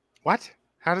no. What?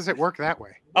 How does it work that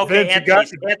way? Okay, Vince,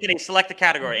 you Anthony, select the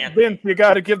category. Anthony. Vince, you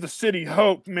got to give the city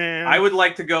hope, man. I would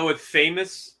like to go with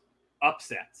famous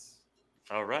upsets.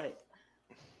 All right.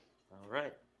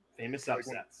 Famous upsets.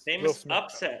 Will Famous Smith.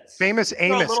 upsets. Famous These are a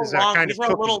Amos little is a long- kind these of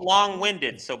are a little cookie.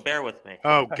 long-winded, so bear with me.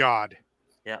 Oh God.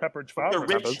 Yeah, Pepperidge they're Farm.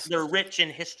 rich. They're rich in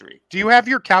history. Do you have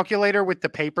your calculator with the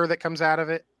paper that comes out of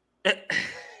it?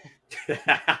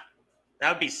 That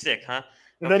would be sick, huh?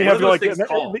 And then Okay, you What have are to those like. things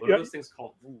called? What are those things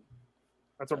called?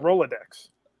 That's a Rolodex.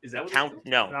 Is that what Count?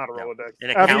 No, Not a no. Rolodex. An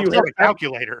After account. you It's hit, a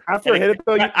calculator. after I hit it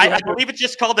though, you I have to- believe it's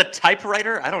just called a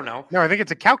typewriter. I don't know. No, I think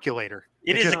it's a calculator.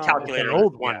 It It's is a just- calculator. It's an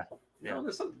old one. Yeah. No,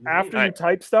 there's some- after All you right.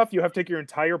 type stuff, you have to take your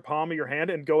entire palm of your hand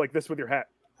and go like this with your hat.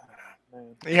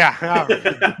 Man. Yeah.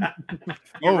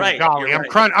 You're oh right. golly, You're I'm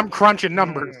right. I'm crunching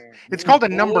numbers. Mm. It's called a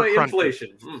number Boy, cruncher.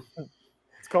 inflation.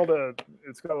 It's called a.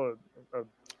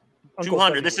 Uncle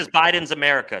 200. Fezziwig. This is Biden's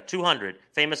America. 200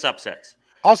 famous upsets.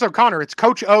 Also, Connor, it's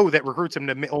Coach O that recruits him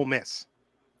to Ole Miss.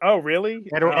 Oh, really?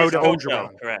 I don't It is know Coach Ogeron.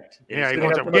 O, correct. It Yeah, is he Did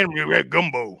wants have to to- get him red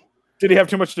gumbo. Did he have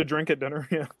too much to drink at dinner?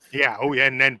 Yeah. Yeah, oh yeah,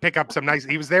 and then pick up some nice.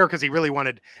 He was there because he really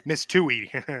wanted Miss Tui.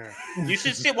 You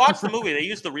should watch the movie. They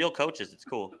use the real coaches. It's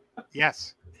cool.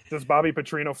 Yes. Does Bobby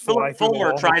Petrino fly Philip through the Fulmer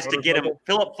wall tries with to get him. motorcycle?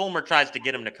 Philip Fulmer tries to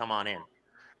get him to come on in.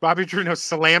 Bobby Trino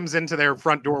slams into their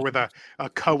front door with a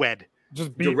co-ed.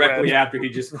 Just beat Directly red. after he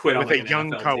just quit on With a like an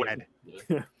young NFL co-ed.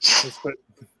 team. Just put-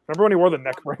 Remember when he wore the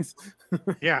neck brace?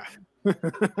 Yeah.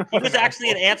 He was actually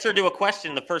an answer to a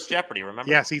question in the first Jeopardy. Remember?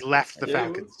 Yes, he left the Yeah.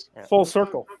 Falcons. Full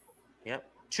circle. Yep.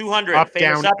 200 Up,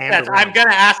 famous down, and upsets. around. I'm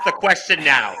gonna ask the question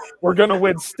now. We're gonna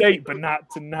win state, but not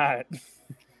tonight.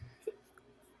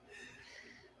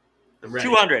 I'm ready.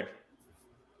 200. Get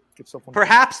yourself one.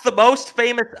 Perhaps the most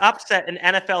famous upset in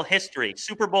NFL history.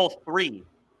 Super Bowl III.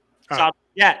 Oh. Saw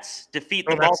the Jets defeat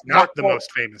the No, that's Baltimore not the Colts.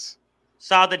 most famous.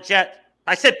 Saw the Jet.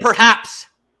 I said perhaps.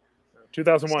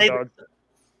 2001, Say- dog.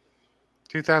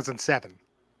 2007.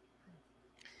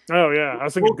 Oh yeah, I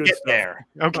was thinking We'll good get stuff. there.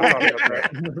 Okay. I'll talk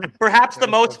about that. Perhaps the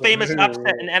most famous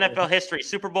upset in NFL history.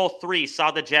 Super Bowl III saw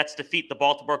the Jets defeat the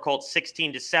Baltimore Colts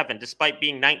 16-7, despite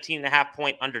being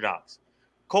 19.5-point underdogs.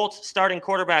 Colts starting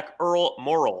quarterback Earl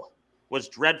Morrall was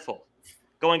dreadful,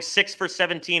 going 6 for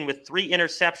 17 with 3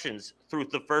 interceptions through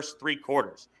the first 3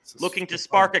 quarters. Looking to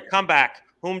spark a comeback,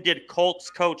 whom did Colts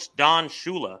coach Don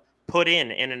Shula put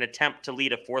in an attempt to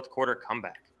lead a fourth quarter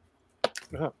comeback?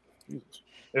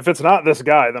 If it's not this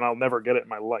guy, then I'll never get it in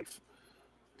my life.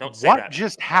 Don't say What that.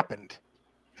 just happened?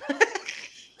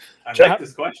 I Chat- like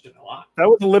this question a lot. That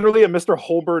was literally a Mr.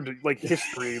 Holbert like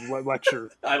history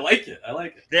lecture. I like it. I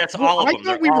like it. That's Well, all of I them.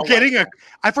 thought They're we were all getting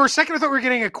like- for a second I thought we were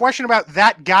getting a question about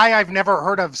that guy I've never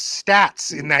heard of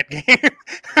stats in that game.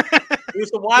 It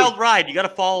was a wild ride. You got to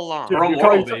follow along. Dude, Earl you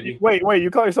call Morrall, yourself- baby. Wait,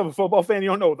 you call yourself a football fan? You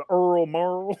don't know the Earl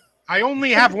Morrall? I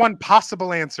only have one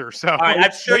possible answer, so All right,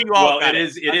 I'm sure you all Well, got it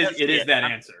is that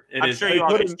I'm- answer. It I'm is sure that you all.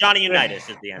 Put It's him- Johnny Unitas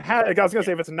is the answer. I was gonna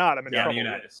say if it's not, I'm in Johnny trouble.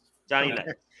 Unitas. Johnny Okay.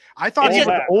 Unitas. I thought It's he was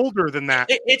just- older than that.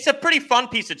 It's a pretty fun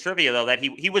piece of trivia, though, that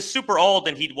he was super old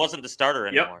and he wasn't the starter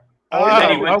anymore. Oh, And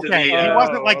then he yeah. went to okay. the, he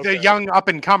wasn't like the okay. young up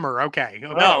and comer. Okay.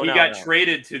 No, he no, got no.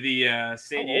 traded to the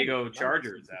San Oh, Diego nice.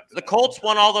 Chargers after The that. Colts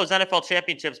won all those NFL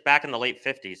championships back in the late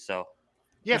 50s, so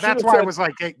Yeah, You that's should've why I said- was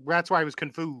like, that's why I was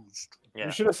confused. yeah.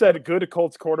 You should have said good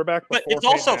Colts quarterback But before it's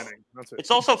also- Peyton Manning. That's it.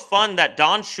 It's also fun that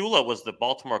Don Shula was the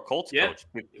Baltimore Colts Yeah, coach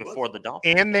was. before the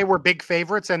Dolphins. And they were big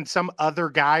favorites, and some other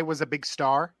guy was a big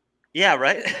star. Yeah,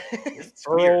 right? It's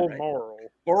Earl weird, right?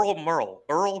 Morrall.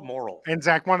 Earl Morrall. And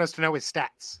Zach wanted us to know his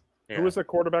stats. Yeah. Who was the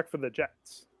quarterback for the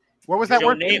Jets? What was that Joe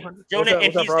word? Namath. Was Joe that, Na-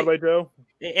 was that Broadway Joe?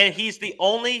 and he's the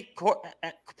only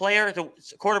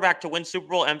quarterback to win Super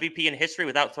Bowl MVP in history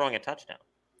without throwing a touchdown.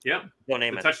 Yeah, Joe the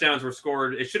Namath. touchdowns were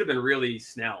scored. It should have been really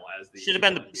Snell as the. Should have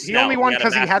been the He only won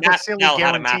because he had the silly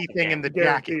guarantee thing in the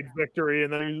jacket. Guaranteed victory,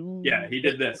 and then Yeah, he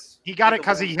did this. He got He's it the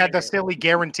because he one had the thing. silly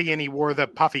guarantee and he wore the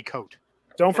puffy coat.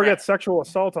 Don't forget Correct. sexual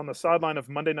assault on the sideline of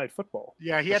Monday Night Football.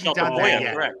 Yeah, he hadn't Michelle done Boyd, that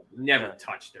yet. correct. Never Yeah.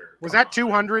 touched her. Was Come that on.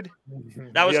 200?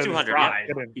 That was Yeah, 200. He Yeah. tried.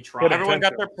 Hidden- He tried. hidden Everyone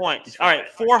got their attention. points. All right,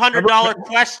 $400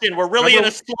 question. We're really in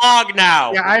a slog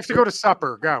now. Yeah, I have to go to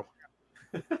supper. Go.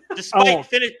 Despite Oh.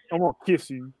 finish I won't kiss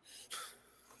you.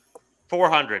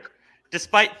 400.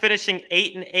 Despite finishing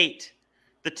 8-8,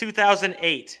 the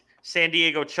 2008 San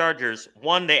Diego Chargers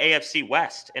won the AFC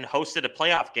West and hosted a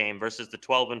playoff game versus the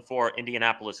 12-4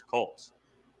 Indianapolis Colts,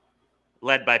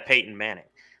 led by Peyton Manning.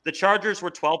 The Chargers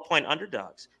were 12-point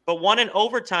underdogs, but won in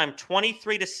overtime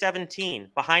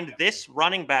 23-17 behind this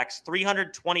running back's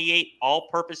 328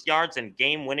 all-purpose yards and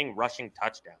game-winning rushing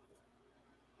touchdown.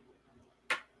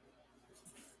 I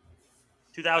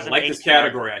 2008 like this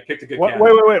category. I picked a good What,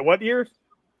 category. wait. What year?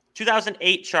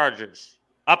 2008 Chargers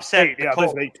upset Eight. the Yeah, this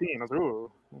Colts. is 18. I was like,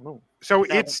 ooh, no. So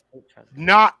it's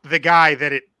not the guy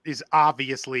that it is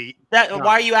obviously. That,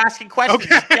 why are you asking questions?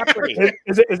 Okay. It's Jeopardy.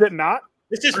 Is it not?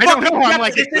 This is I don't fucking know, I'm Jeopardy.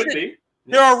 like, This Could isn't- be.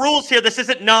 there are rules here. This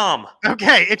isn't Nom.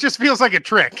 Okay, it just feels like a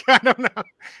trick. I don't know.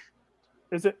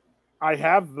 Is it? I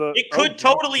have the. It could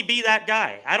totally be that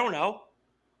guy. I don't know.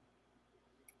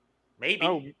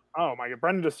 Maybe. Oh my God!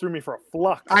 Brendan just threw me for a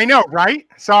flux. I know, right?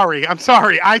 Sorry. I'm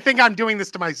sorry. I think I'm doing this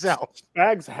to myself.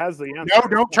 Spags has the answer. No,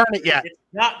 don't turn it yet. It's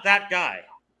not that guy.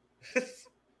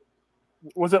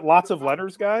 Was it lots of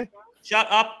letters, guy? Shut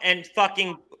up and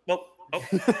fucking. Oh.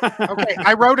 Okay,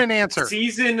 I wrote an answer.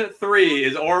 Season 3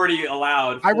 is already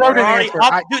allowed. I for- wrote We're an already answer.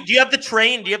 up. I- Dude, do you have the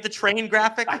train? Do you have the train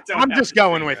graphic? I All don't I'm have just to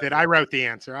going say with that. it. I wrote the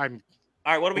answer.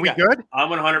 right, what do we We got? good? I'm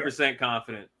 100%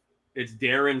 confident. It's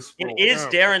Darren Sproles. It is Oh.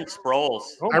 Darren Sproles.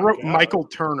 Oh I my wrote God. Michael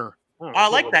Turner. Oh, I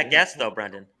like that guess though,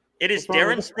 Brendan. It is What's wrong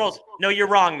Darren with this? Sproles. No, you're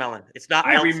wrong, Melon. It's not.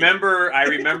 I Melton.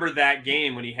 remember that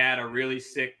game when he had a really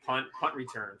sick punt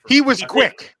return. He was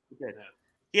quick.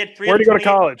 He had Where'd he go to 328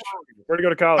 college? Where'd he go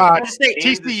to college? Kansas State.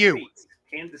 TCU.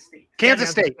 Kansas State.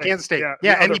 Kansas State. Yeah,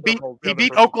 Yeah, the and other he beat purple- the he other beat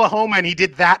purple. Oklahoma, and he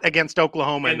did that against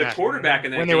Oklahoma. And the that- quarterback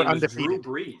in that when game they were was undefeated.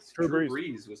 Drew Brees. Drew Drew Brees.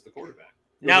 Brees was the quarterback.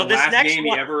 It was Now, the this last next game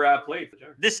one- he ever played for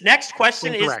Jaguars. This next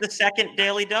question is Incorrect. the second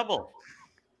daily double.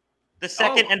 The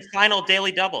second and final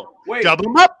daily double. Wait, Double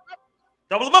him up.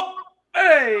 Double them up.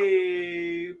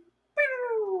 hey!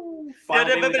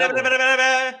 Final daily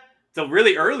double. So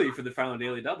really early for the final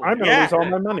daily double. I'm gonna Yeah. lose all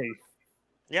my money.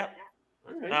 Yep.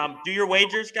 All right. Do your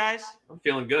wagers, guys. I'm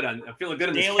feeling good. I'm feeling good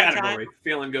in this Daily category.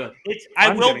 Feeling good. I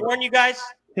I'm will getting warn you guys.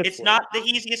 It's pissed. not the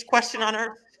easiest question on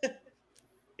earth.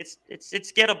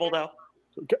 it's gettable though.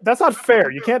 That's not fair.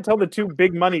 You can't tell the two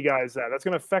big money guys that. That's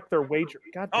gonna affect their wager.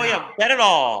 God Oh damn. yeah, bet it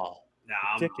all. Nah,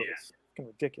 ridiculous. Fucking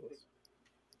ridiculous.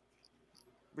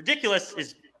 Ridiculous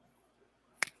is.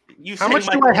 You How said much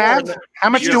do Michael I have? Oher in How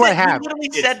much you do I said- have? You literally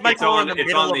It's- said it's Michael Oher in the it's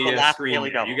middle on of the last screen daily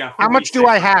there. double. You got How much do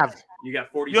I 46. have? You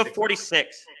got 46. You have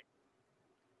 46.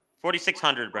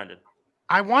 4,600, Brendan.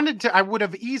 I would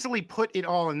have easily put it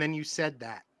all, and then you said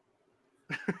that.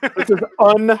 This is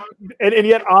and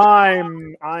yet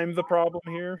I'm the problem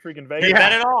here. Freaking Vegas. Hey,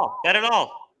 bet it all. Bet it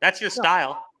all. That's your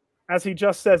style. As he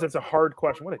just says, it's a hard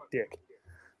question. What a dick.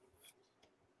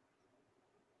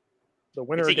 The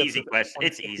winner It's an gets easy the question.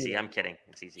 It's 150. easy. I'm kidding.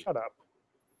 It's easy. Shut up.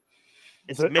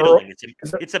 It's Is it middling. Earl- It's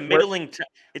is a, it- it's a middling.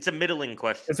 It's a middling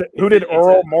question. Is it, who did It's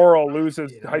Earl a- Morrall lose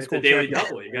his high It's a school daily championship?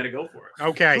 double. You got to go for it.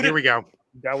 Okay, Who here did- we go.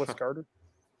 Dallas Carter.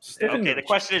 Okay, the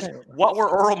question is, what were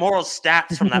Earl Morrall's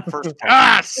stats from that first time?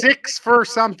 Ah, 6 for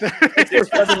something. 6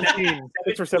 for 17.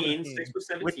 6 for 17, 17. 6 for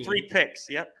 17. With 3 picks.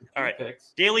 Yep. All right.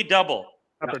 Picks. Daily double.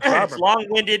 Up at It's Auburn.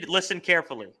 long-winded. Listen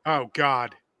carefully. Oh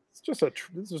God. It's just a.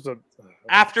 This is a.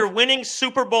 After winning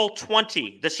Super Bowl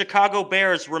 20, the Chicago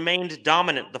Bears remained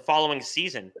dominant the following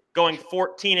season, going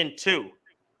 14-2.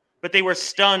 But they were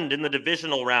stunned in the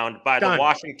divisional round by the Stunned.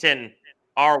 Washington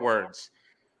R-words,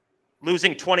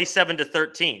 losing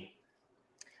 27-13.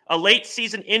 A late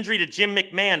season injury to Jim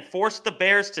McMahon forced the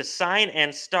Bears to sign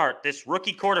and start this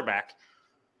rookie quarterback,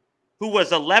 who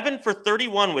was 11 for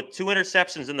 31 with 2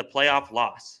 interceptions in the playoff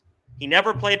loss. He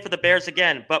never played for the Bears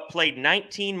again, but played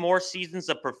 19 more seasons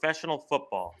of professional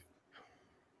football.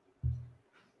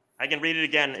 I can read it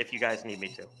again if you guys need me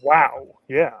to. Wow.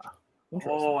 Yeah.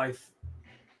 Interesting. Oh, Can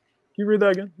you read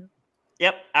that again?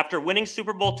 Yep. After winning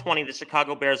Super Bowl 20, the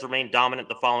Chicago Bears remained dominant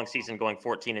the following season, going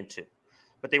 14-2.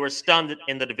 But they were stunned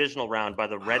in the divisional round by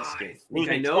the Redskins, I think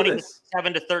I losing know this.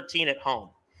 27-13 at home.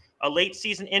 A late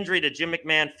season injury to Jim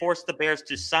McMahon forced the Bears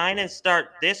to sign and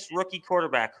start this rookie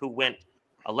quarterback who went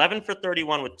 11 for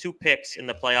 31 with 2 picks in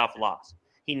the playoff loss.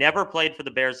 He never played for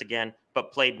the Bears again,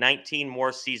 but played 19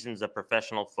 more seasons of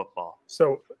professional football.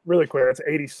 So really quick, that's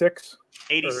 86.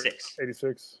 86.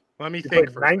 86. Let me He think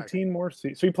played for a second. 19 more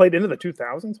seasons. So he played into the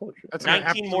 2000s. Holy shit. That's an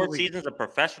 19 more absolutely seasons of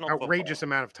professional outrageous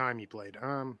football. amount of time he played.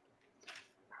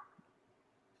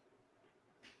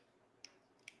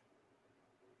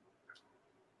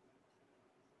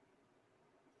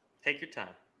 Take your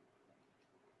time.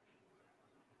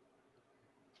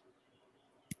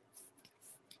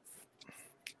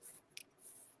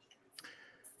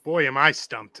 Boy, am I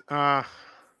stumped. Oh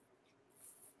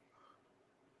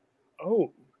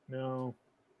no.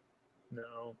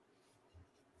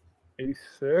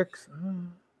 86.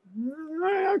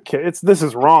 Okay, this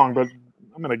is wrong, but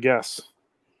I'm gonna guess.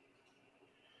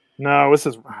 No, this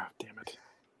is. Damn it.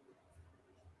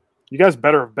 You guys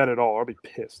better have bet it all. I'll be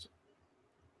pissed.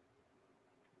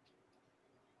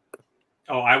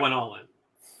 Oh, I went all in.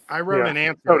 I wrote Yeah, an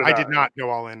answer. so did I I. did not go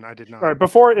all in. I did not. All right,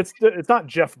 before it's not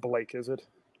Jeff Blake, is it?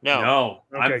 No. No,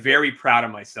 Okay, I'm good. very proud of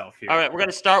myself here. All right, we're going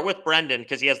to start with Brendan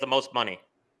because he has the most money.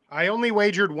 I only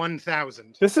wagered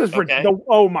 1,000. This is Okay.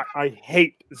 oh my! I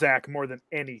hate Zach more than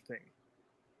anything.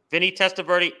 Vinny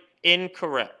Testaverde,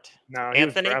 incorrect. No, he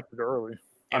was Anthony? drafted early.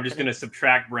 I'm just going to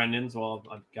subtract Brendan's while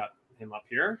I've got him up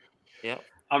here. Yep.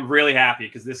 I'm really happy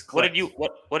because this What clip. did you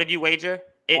what did you wager?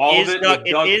 It All of is it Doug,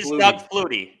 with Doug it is Flutie. Doug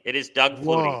Flutie. It is Doug Flutie.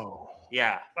 Whoa.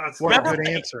 Yeah. That's What a Remember-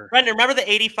 good answer. Brendan, remember the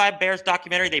 85 Bears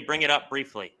documentary? They bring it up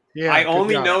briefly. Yeah, I good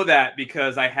only job. know that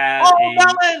because I had Oh, a.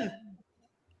 Melon!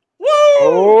 Woo!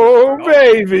 Oh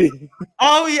baby!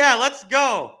 Oh, yeah, let's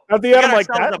go. At the We end, got I'm like,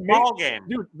 ourselves that a ball game.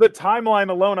 dude. The timeline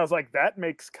alone, I was like, that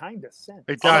makes kind of sense.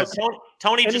 It Although does.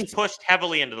 Tony And just he's- pushed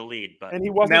heavily into the lead, but And he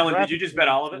wasn't. Melon, did drafted you just till bet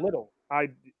all of it? Little.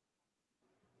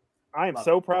 I am Love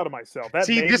so proud of myself. That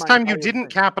See, made this my time you entire didn't thing.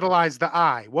 capitalize the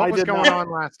I. What I was did going not.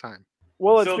 on last time?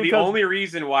 Well, it's So the because only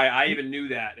reason why I even knew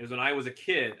that is when I was a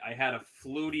kid, I had a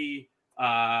Flutie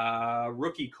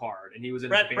rookie card, and he was in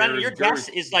Brendan, Bears your guess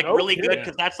jersey. is like No really good kidding.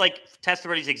 because that's like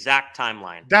Testaverde's exact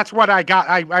timeline. That's what I got.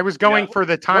 I was going for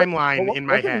the timeline Well, in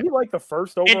my wasn't head. he like the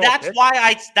first overall And that's pick? why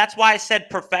I said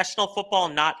professional football,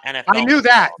 not NFL. I knew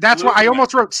that. That's why I Flutie.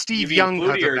 almost wrote You Steve mean Young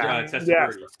Flutie because or, of that. Yes,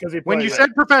 Testaverde? because he When played you there.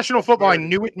 said professional football, I Flutie.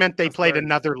 knew it meant they That's played right.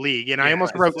 another league, and I Yeah,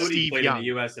 almost 'cause wrote Flutie Steve played Young. in the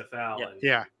USFL. Yeah. and-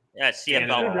 Yeah, Yeah, Canada. CFL. Steve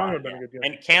Young Yeah. would've been a good guess.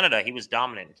 And Canada, he was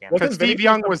dominant in Canada. Wasn't because Steve Vinny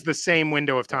Young from- was the same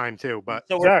window of time too. But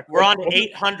So Zach, we're on wasn't-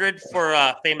 800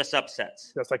 for famous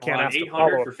upsets. Yes, I can't on ask a 800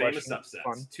 follow-up for famous question. upsets.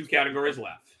 Fun. 2 categories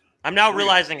left. I'm now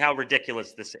realizing how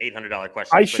ridiculous this $800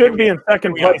 question I is. but here should we be go. in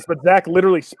second Here we place, but Zach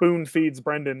literally spoon feeds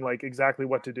Brendan like exactly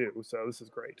what to do. So this is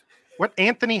great. what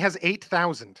Anthony has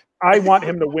 8,000. I want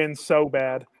him to win so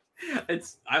bad. I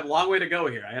have a long way to go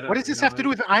here. What does this have to do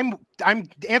with? I'm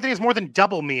Anthony has more than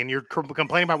double me, and you're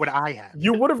complaining about what I have.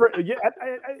 You would have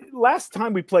last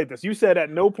time we played this. You said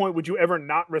at no point would you ever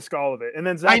not risk all of it, and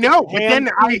then Zach I know, but then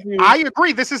handed you- I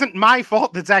agree. This isn't my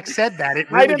fault that Zach said that. It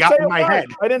I really didn't got say in it my was. head.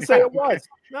 I didn't say Yeah, it was.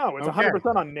 No, it's Okay.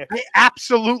 100% on Nick. I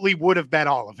absolutely would have bet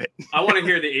all of it, I want to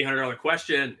hear the $800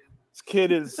 question. This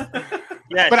kid is.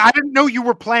 Yes. but I didn't know you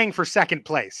were playing for second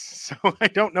place, so I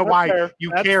don't know That's why fair. you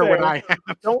That's care what fair. I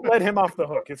have. Don't let him off the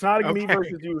hook. It's not me Okay.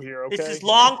 versus you here. Okay. This is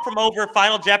long from over.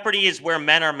 Final Jeopardy is where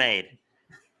men are made.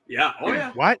 Yeah. Oh,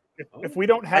 yeah. What? If we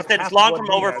don't I have, said half it's of long what from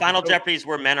he over. has, Final it's Jeopardy is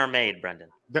where men are made, Brendan.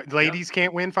 The ladies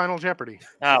can't win Final Jeopardy.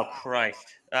 Oh, Christ.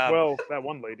 Well, that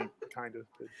one lady kind of.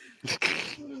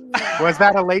 Was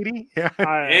that a lady? Yeah.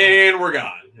 And we're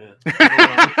gone.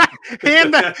 Yeah.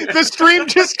 And the stream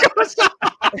just goes up.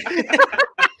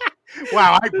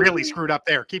 Wow, I really screwed up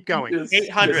there. Keep going. Just-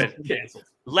 800. just canceled.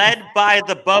 Led by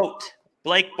the boat,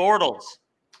 Blake Bortles.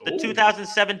 The Ooh.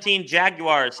 2017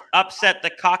 Jaguars upset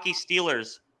the cocky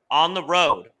Steelers on the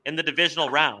road in the divisional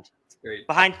round. Great.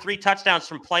 Behind 3 touchdowns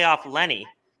from playoff Lenny,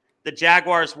 the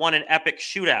Jaguars won an epic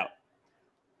shootout.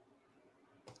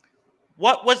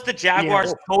 What was the Jaguars'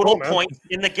 Yeah. total Oh, man. points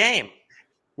in the game?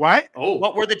 What? Oh,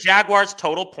 What were the Jaguars'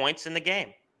 total points in the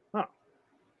game?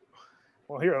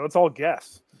 Well, here, let's all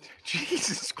guess.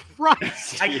 Jesus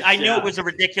Christ. I knew it was a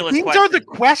ridiculous These question. are the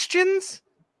questions?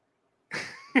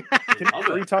 love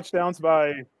 3 it. touchdowns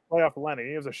by playoff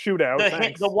Lenny. It was a shootout.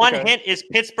 The one Okay. hint is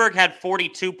Pittsburgh had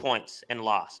 42 points and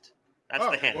lost. That's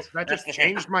Oh, the hint. well, that That's just the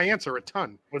hint. changed my answer a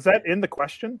ton. Was that in the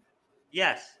question?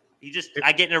 Yes.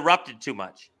 I get interrupted too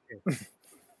much.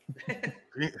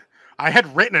 I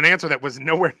had written an answer that was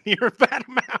nowhere near that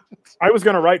amount. I was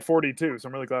going to write 42, so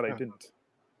I'm really glad I didn't.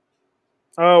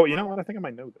 Oh, you know what? I think I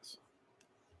might know this.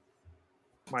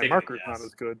 My Take a marker's guess. not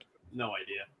as good. No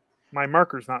idea. My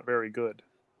marker's not very good.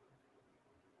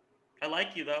 I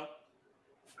like you though.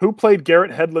 Who played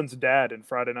Garrett Hedlund's dad in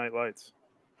Friday Night Lights?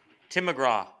 Tim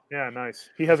McGraw. Yeah, nice.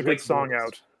 He has a Blake good song Bortles.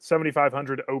 out.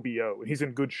 7,500 OBO. He's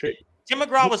in good shape. Tim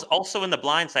McGraw was also in The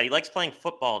Blind Side. He likes playing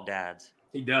football, dads.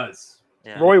 He does.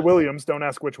 Yeah. Roy Williams, don't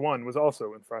ask which one, was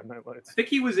also in Friday Night I Lights. think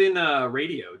he was in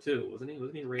radio too, wasn't he?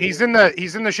 Wasn't he in radio? He's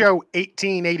in the show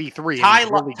 1883. and Ty, he's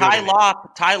really good Ty in it. Law.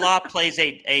 Law plays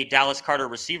a Dallas Carter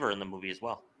receiver in the movie as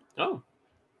well. Oh.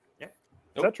 Yeah.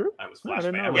 Is that true? I was I flash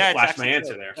didn't my, know I was that. Yeah, it's flash actually my true.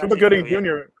 answer there. Cuba Gooding Yeah.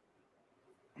 Jr.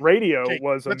 Radio Okay,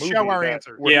 was a let's movie. show our that-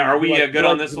 answer. where Yeah, are he we liked- good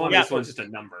he on liked this one? Yeah. This one's just a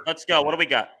number. Let's go. What do we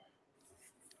got?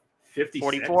 56.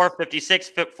 44, 56,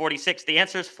 46. The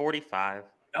answer is 45.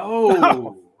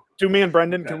 Oh. Do me and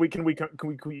Brendan, Okay. can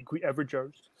we average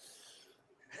ours?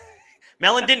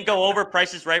 Mellon didn't go over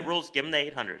Price's Right rules. Give him the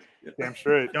 800. Damn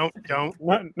straight. Don't.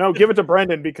 No, give it to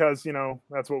Brendan because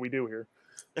that's what we do here.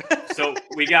 So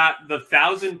we got the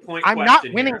 1,000-point I'm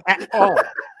question not winning here, at all.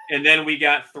 and then we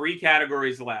got 3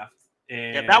 categories left.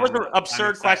 And Yeah, that was an I'm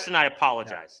absurd excited. question. I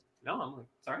apologize. No, I'm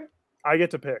sorry. I get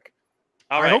to pick.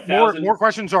 All I right. hope 1,000. more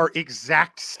questions are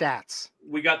exact stats.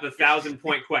 We got the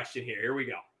 1,000-point question here. Here we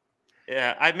go.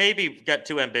 Yeah, I maybe got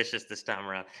too ambitious this time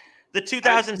around. The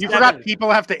 2007. You forgot people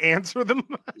have to answer them.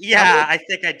 Yeah, I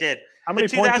think I did. How many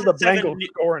The points did the 2007 Bengals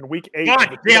score in Week 8 God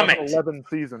of the damn it. 2011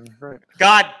 season? Right.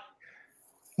 God,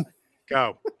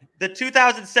 Go. the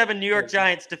 2007 New York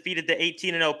Giants defeated the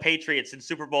 18-0 Patriots in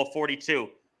Super Bowl 42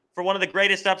 for one of the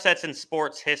greatest upsets in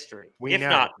sports history, We if know.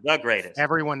 not the greatest.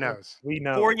 Everyone knows. We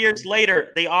know. 4 years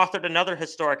later, they authored another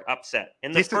historic upset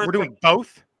in the first. We're doing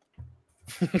both.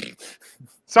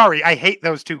 Sorry, I hate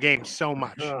those two games so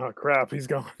much. Oh crap, he's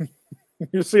gone.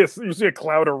 You see a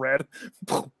cloud of red.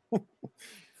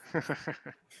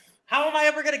 How am I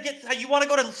ever gonna get? You want to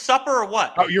go to supper or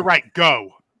what? Oh, you're right.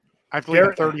 Go. I have to leave in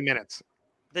Garrett- 30 minutes.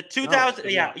 The 2000, Oh,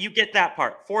 yeah, you get that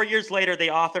part. 4 years later, they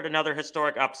authored another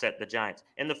historic upset, the Giants.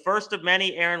 In the first of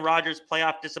many Aaron Rodgers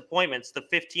playoff disappointments, the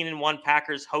 15-1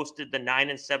 Packers hosted the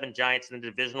 9-7 Giants in the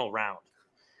divisional round.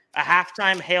 A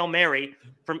halftime Hail Mary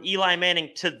from Eli Manning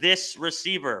to this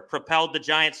receiver propelled the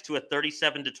Giants to a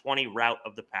 37-20 rout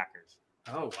of the Packers.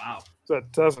 Oh, wow. So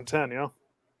 2010, yeah.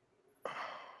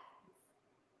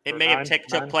 It Or may have nine?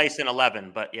 took place in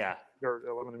 11, but yeah. Or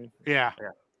 11, I mean. Yeah.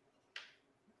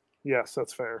 Yes,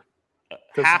 that's fair.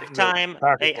 'Cause Halftime, the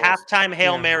a Packers lost. halftime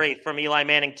Hail Yeah. Mary from Eli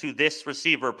Manning to this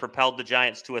receiver propelled the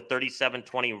Giants to a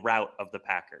 37-20 rout of the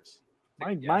Packers.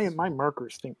 My marker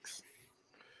stinks.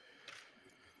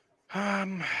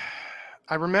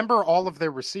 I remember all of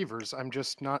their receivers. I'm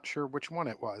just not sure which one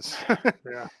it was.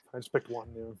 Yeah, I just picked one.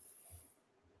 Yeah.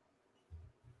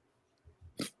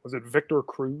 Was it Victor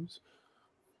Cruz?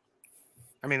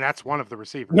 I mean, that's one of the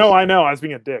receivers. No, I know. I was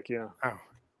being a dick. Yeah. Oh.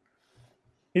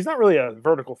 He's not really a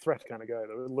vertical threat kind of guy,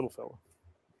 though. A little fella.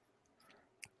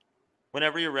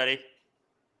 Whenever you're ready.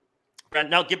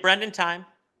 Now, give Brendan time.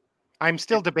 I'm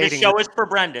still This debating. show is for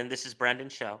Brendan. This is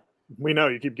Brendan's show. We know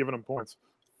you keep giving him points.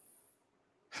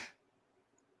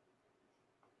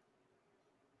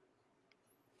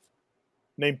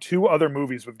 Name 2 other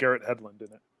movies with Garrett Hedlund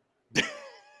in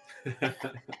it.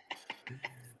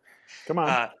 Come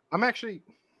on. I'm actually.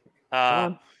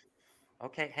 on.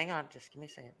 Okay, hang on. Just give me a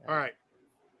second. All right.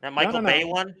 That Michael no. Bay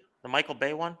one? The Michael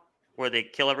Bay one? Where they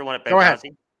kill everyone at Benghazi? Go ahead.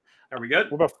 Are we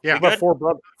good? What about, Yeah. what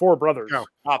about four brothers? Go.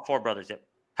 Four brothers, yep.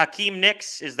 Hakeem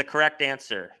Nicks is the correct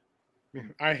answer.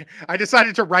 I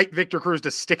decided to write Victor Cruz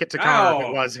to stick it to Connor if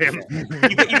it was him.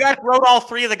 You guys wrote all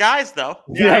 3 of the guys, though.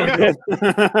 Yeah, we did.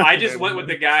 I just went with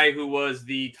the guy who was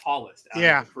the tallest out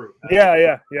Yeah. of the crew.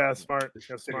 Yeah. Smart. That's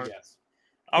Good smart. guess.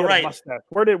 All He had a right, mustache.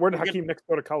 Where did Hakeem Nicks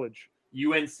go to college?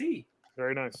 UNC.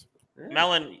 Very nice.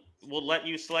 Melon, we'll let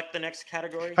you select the next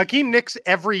category. Hakeem Nicks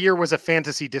every year was a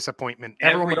fantasy disappointment.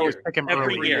 Everyone would always year. pick him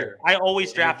Every early. year. I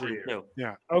always drafted Every him,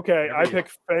 year. too. Okay, I Every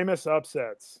pick famous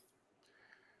upsets.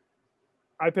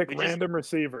 I pick We just- random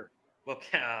receiver.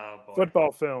 Okay. Oh, boy.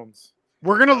 Football films.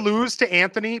 We're gonna lose to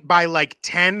Anthony by like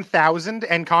 10,000,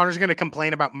 and Connor's gonna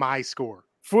complain about my score.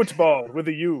 Football with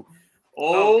a U.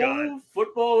 Oh, God.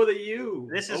 football with a U.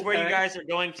 This is where you Okay. guys are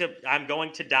going to. I'm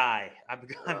going to die.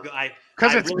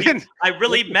 Because it's really, been I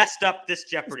really messed up this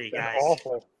Jeopardy, It's been guys.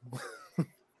 awful.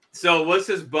 So let's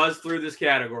just buzz through this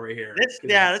category here. This 'Cause This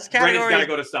Brendan's category. got to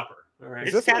go to supper. All right.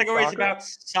 This this like category is soccer? about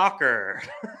soccer.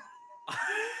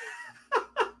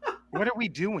 what are we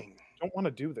doing? Don't want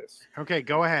to do this. Okay,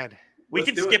 go ahead. We Let's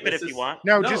can do it. skip it This if is- you want.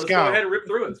 No, Let's just go go. ahead and rip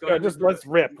through it. Let's go Yeah, ahead and just rip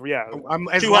through let's it. rip. Yeah. I'm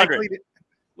as 200. likely to,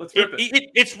 Let's rip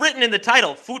it. It's written in the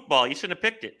title, football. You shouldn't have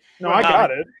picked it. No, I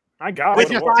got it. I got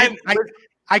with it. your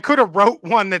I could have wrote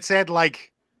one that said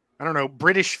like I don't know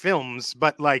British films,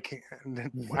 but like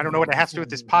I don't know what it has to do with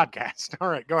this podcast. All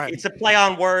right, go ahead. It's a play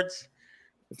on words.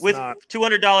 It's With not.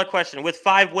 $200 question. With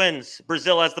 5 wins,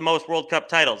 Brazil has the most World Cup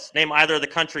titles. Name either of the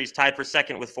countries tied for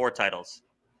second with 4 titles.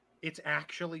 It's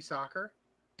actually soccer.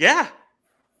 Yeah.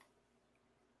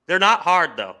 They're not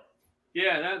hard, though.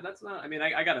 Yeah, that's not. I mean,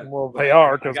 I got to. Well, they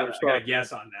are I because got they're to soccer.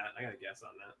 guess on that. I got to guess on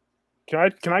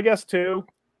that. Can I guess 2?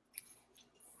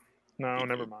 No,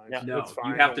 never mind. Yeah. No, It's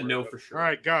fine. you have to Don't know worry for sure. All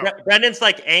right, go. Brendan's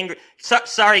like angry.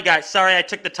 Sorry, guys. Sorry, I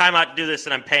took the time out to do this,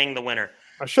 and I'm paying the winner.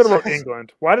 I should have wrote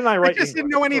England. Why didn't I I write just didn't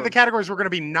England? know any of the categories were going to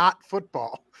be not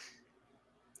football.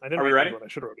 I didn't Are we write ready? England. I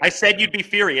should have wrote I said you'd be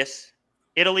furious.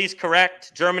 Italy's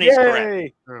correct. Germany's correct.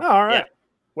 Yay! Oh. Oh, all right. Yeah.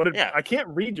 What did Yeah. I can't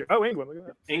read you? Oh, England. Look at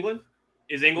that. England?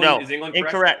 Is England? No, Is England correct?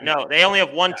 incorrect. No, they only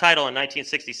have one title in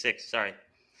 1966. Sorry.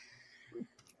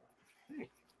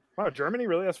 Wow, Germany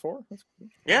really has 4? That's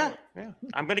Yeah.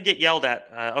 I'm going to get yelled at.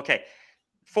 Okay.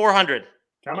 400.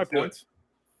 count my Let's do it. points.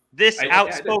 This I did.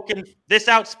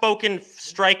 outspoken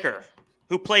striker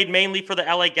who played mainly for the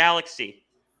LA Galaxy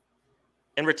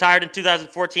and retired in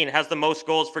 2014 has the most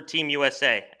goals for Team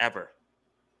USA ever.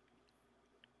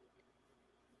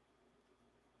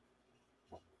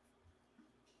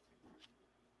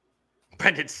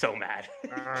 Brendan's so mad.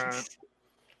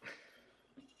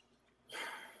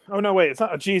 Oh no, wait, it's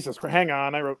not. Jesus, hang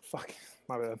on. I wrote. Fuck,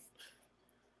 my bad.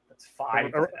 That's 5 I-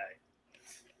 today.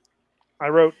 I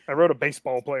wrote a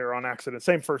baseball player on accident.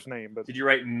 Same first name, but Did you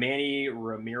write Manny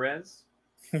Ramirez?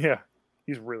 yeah,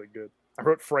 he's really good. I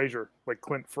wrote Frazier, like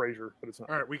Clint Frazier, but it's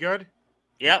not. All right, we good?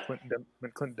 Yep.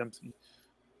 Clint Dempsey.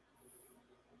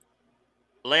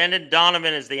 Landon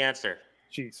Donovan is the answer.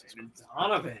 Jesus,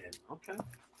 Donovan. Okay.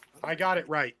 I got it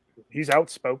right. he's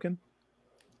outspoken.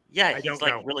 Yeah, I he's don't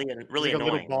like know. really He's really like a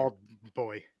little annoying. bald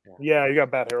boy. Yeah, you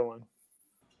got bad hairline.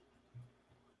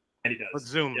 And he does. Let's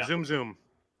zoom, Yeah. zoom.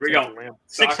 Here we go. Lamb.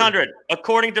 600.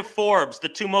 According to Forbes, the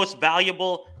 2 most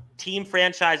valuable team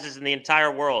franchises in the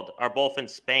entire world are both in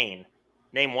Spain.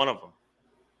 Name one of them.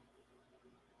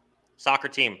 Soccer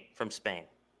team from Spain.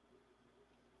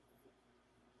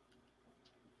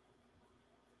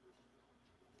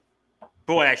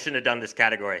 Boy, I shouldn't have done this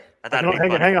category. I thought it'd be hang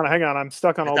funny. on, hang on. I'm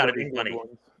stuck on I all thought the it'd be England funny.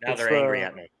 ones. Now It's they're angry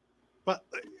at me. But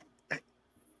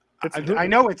It's- I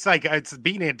know it's like it's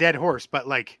beating a dead horse, but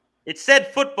like It said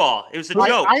football. It was a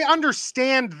joke. I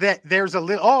understand that there's a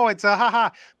little. Oh, it's a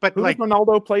haha. But Who like does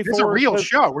Ronaldo play it's for? a real Has-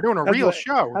 show. We're doing a has real the-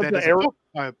 show has that the is arrow-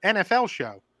 a NFL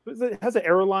show. It has an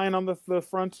airline on the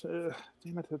front.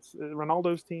 Damn it! It's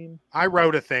Ronaldo's team. I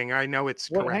wrote a thing. I know it's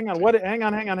What, correct. hang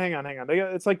on. Hang on.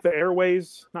 It's like the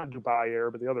Airways, not Dubai Air,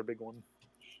 but the other big one.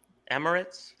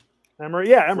 Emirates? Emirates.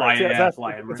 Yeah, Fly- Emirates. yeah, Yeah,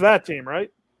 Fly it's Emirates. that team,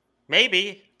 right?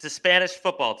 Maybe. It's a Spanish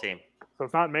football team. So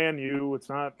it's not Man U. It's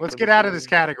not. Let's get out of this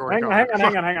category. Hang on.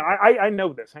 I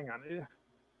know this. Hang on.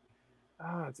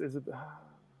 Is it?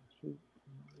 Shoot.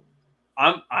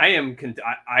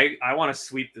 I want to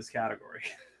sweep this category.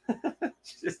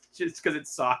 just because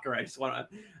it's soccer. I just want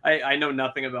to. I know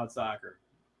nothing about soccer,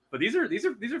 but these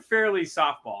are fairly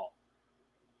softball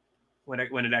when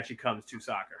it actually comes to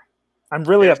soccer. I'm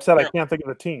really They're- upset. I they're- can't think of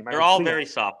the team. I They're can all see very it.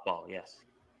 softball, yes.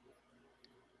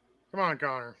 Come on,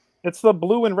 Connor. It's the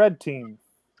blue and red team.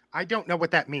 I don't know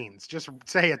what that means. Just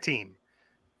say a team.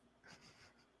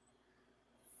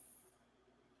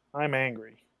 I'm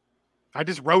angry. I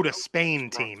just wrote a Spain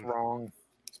That's team. wrong.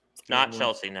 Not England.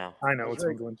 Chelsea, no. I know it's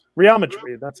England. Real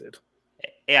Madrid. That's it.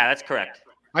 Yeah, that's correct.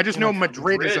 I just know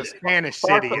Madrid is a Madrid. Spanish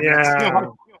city. and that's the Yeah.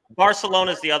 only-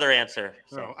 Barcelona's the other answer.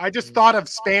 So. So I just thought of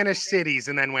Spanish cities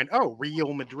and then went, oh,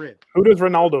 Real Madrid. Who does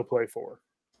Ronaldo play for?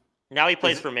 Now he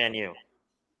plays for Man U,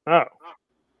 Oh,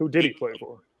 who did he play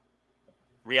for?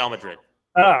 Real Madrid.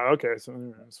 Oh, okay.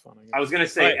 So it's funny. I was gonna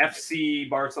say Right. FC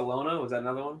Barcelona. Was that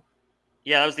another one?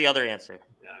 Yeah, that was the other answer.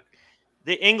 Yeah.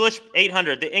 The English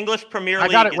 800. The English Premier I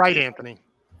League. got it is- right, Anthony.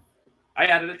 I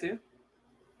added it too.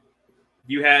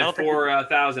 You I had don't think-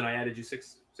 4,000. I added you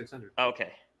 600.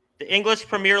 Okay. The English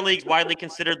Premier League is widely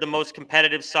considered the most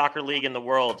competitive soccer league in the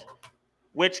world.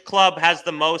 Which club has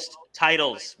the most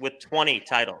titles with 20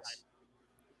 titles?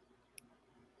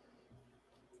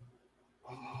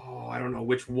 Oh, I don't know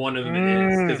which one of them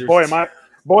it is. 'cause there's Boy,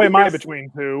 am I there's-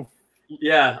 between two.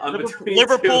 Yeah, I'm between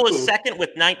Liverpool two. is second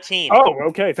with 19. Oh,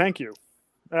 okay. Thank you.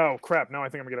 Oh crap! No, I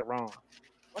think I'm gonna get it wrong.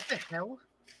 What the hell?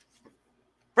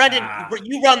 Brendan, Ah.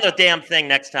 you run the damn thing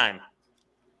next time.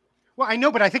 Well, I know,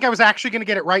 but I think I was actually going to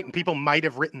get it right, and people might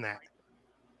have written that.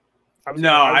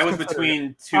 No, I was considering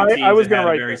between two I- I teams was that gonna had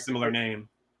a write very this. similar name.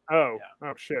 it. Oh,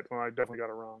 oh shit! Well, I definitely got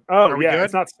it wrong. Oh Are we yeah, good?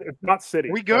 it's not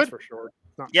City. We That's good? for sure.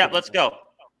 It's not Yeah, City. let's go.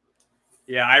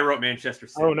 Yeah, I wrote Manchester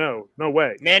City. Oh no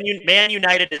way! Man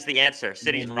United is the answer.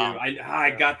 City's wrong. I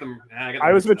got them.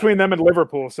 I was between them and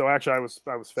Liverpool, so actually I was. So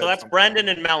fed that's something. Brendan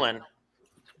and Melon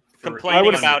For- complaining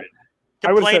would've- about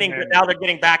I would've said complaining, but Man now U. they're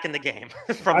getting back in the game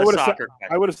from I the would've said- soccer.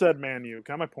 I would have said Man U.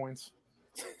 Got my points.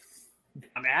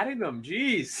 I'm adding them.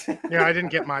 Jeez. Yeah, I didn't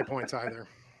get my points either.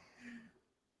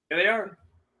 Here they are.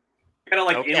 I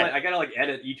gotta Okay. I gotta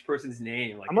edit each person's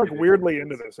name. I'm like weirdly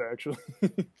into this actually.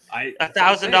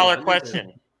 $1,000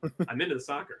 question. I'm into the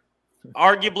soccer.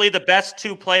 Arguably the best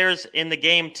two players in the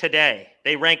game today.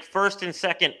 They rank first and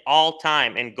second all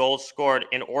time in goals scored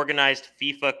in organized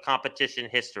FIFA competition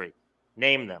history.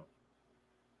 Name them.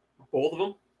 Both of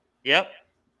them. Yep.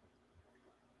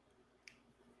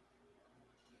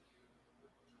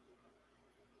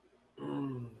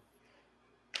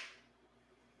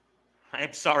 I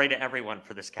am sorry to everyone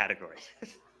for this category.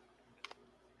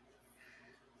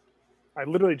 I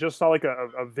literally just saw like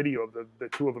a video of the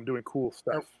two of them doing cool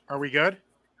stuff. Are we good?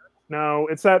 No,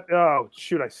 it's that. Oh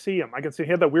shoot, I see him. I can see he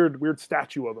had that weird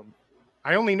statue of him.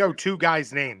 I only know two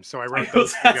guys' names, so I I wrote know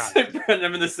those two guys.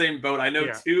 I'm in the same boat. I know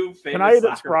Yeah. two famous. Can I soccer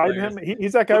describe players. him?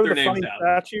 He's that guy Put with their the funny names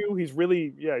out. statue. He's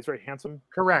really he's very handsome.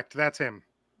 Correct, that's him.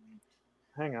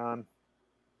 Hang on.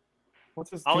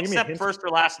 What's his? I'll can you give me a accept hint? first or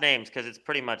last names because it's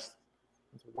pretty much.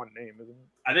 It's one name, isn't it?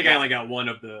 I think Yeah. I only got one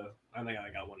of the. I think I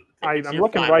got one of the. I'm You're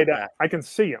looking fine right with at. that. I can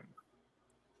see him.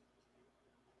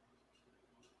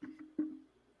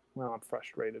 Well, I'm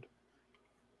frustrated.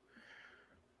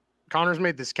 Connor's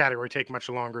made this category take much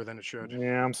longer than it should.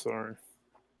 Yeah, I'm sorry.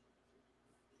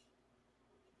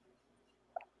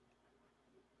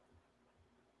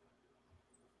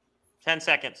 Ten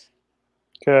seconds.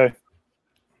 Okay.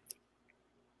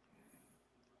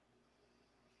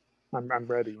 I'm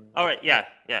ready. All right. Yeah.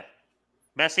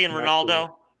 Messi and Messi.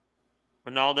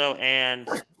 Ronaldo and.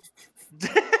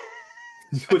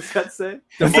 What's that say?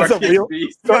 It's a real-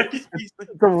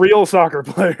 It's a real soccer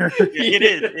player. It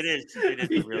is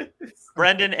the real.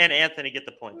 Brendan and Anthony get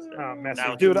the points. There. Oh, Messi.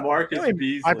 Now- Dude, Marcus I-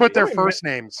 Beasley. I put their Wait a first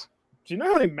names. Do you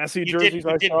know how many Messi You did- jerseys you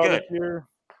I did saw good. this year?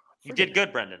 You did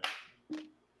good, Brendan.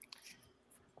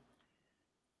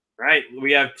 Right.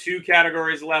 We have 2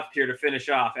 categories left here to finish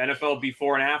off: NFL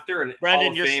before and after, and Brendan,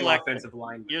 Hall of your Fame selection. offensive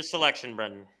line. Your selection,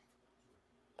 Brendan.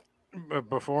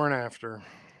 Before and after.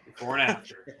 Before and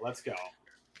after. Let's go.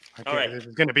 All right. This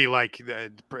is going to be like in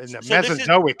the So this is-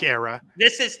 Mesozoic era.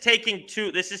 This is taking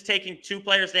two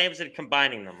players' names and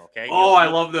combining them. Okay. Oh, I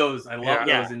love those. I love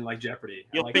Yeah. those in like Jeopardy. I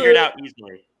You'll like figure that. it out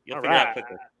easily. You'll All figure it out right.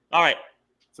 quickly. All right.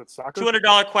 Is it soccer?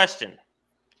 $200 question.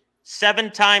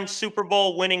 7-time Super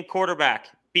Bowl winning quarterback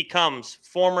becomes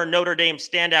former Notre Dame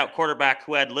standout quarterback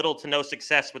who had little to no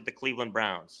success with the Cleveland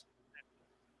Browns.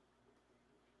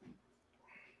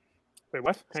 Wait,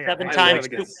 what? Hang on, hang on,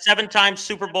 again. Seven-time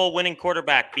Super Bowl winning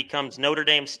quarterback becomes Notre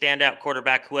Dame standout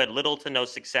quarterback who had little to no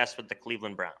success with the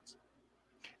Cleveland Browns.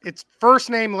 It's first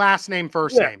name, last name,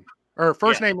 first Yeah. name. Or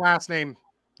first Yeah. name, last name,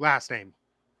 last name.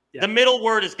 Yeah. The middle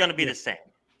word is going to be the same.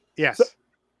 Yes. So-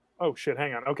 Oh shit!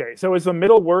 Hang on. Okay, so is the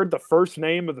middle word the first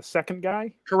name of the second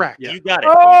guy? Correct. Yeah. You got it.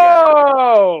 You got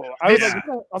Oh, I was This- like, I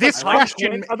was this like, Tom question-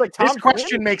 Quinn? I was like, Tom This question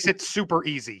Quinn? makes it super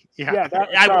easy. Yeah. Yeah, it. that,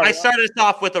 I sorry. started us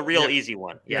off with a real Yeah. easy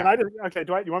one. Can Yeah. I just, okay,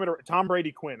 you want me to Tom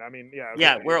Brady Quinn? I mean, yeah. Okay,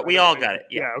 Yeah, we all got it.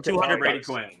 Yeah. Yeah, okay. 200 Brady bucks.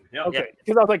 Quinn. Yep. Okay,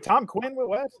 because I was like, Tom Quinn?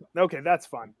 What? Okay, that's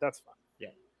fun. That's fun. Yeah.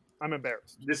 I'm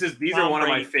embarrassed. These are Tom one of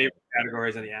my Brady. favorite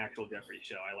categories on the actual Jeopardy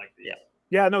show. I like these. Yeah.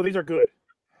 Yeah, no, these are good.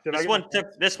 Did I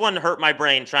This one hurt my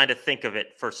brain trying to think of it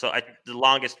the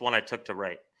longest one I took to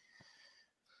write.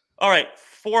 All right,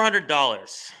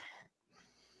 $400.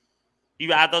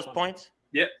 You add those points?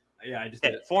 Yeah, I just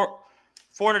did Okay, it.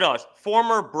 $400.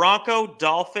 Former Bronco,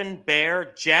 Dolphin,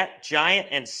 Bear, Jet, Giant,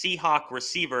 and Seahawk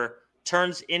receiver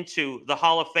turns into the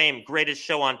Hall of Fame greatest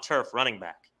show on turf running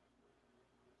back.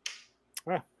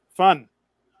 Fun.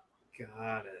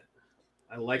 Got it.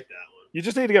 I like that one. You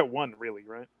just need to get one, really,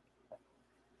 right?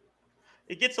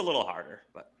 It gets a little harder,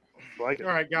 but I like it.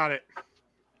 All right, got it.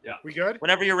 Yeah. We good?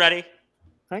 whenever you're ready.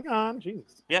 Hang on,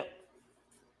 Jesus.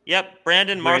 Yep.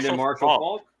 Brandon Marshall. Falk.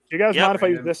 Falk. Do you guys Yep. mind if I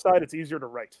use this side? It's easier to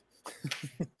write.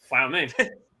 Fine with me.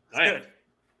 Good.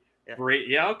 Yeah. Great.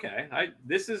 Yeah. Okay.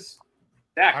 This is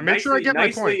Dak. I make sure I get my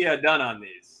nicely done on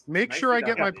these. Make sure I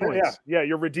get my done. points. Yeah,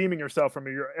 you're redeeming yourself from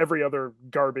your every other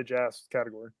garbage ass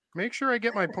category. Make sure I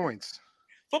get my points.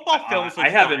 Football films. I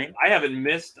haven't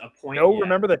missed a point. No, yet.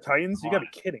 remember the Titans? You Come gotta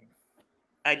be kidding.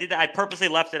 I did that. I purposely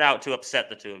left it out to upset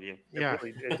the two of you. Yeah.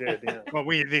 It did, yeah. Well,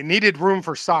 they needed room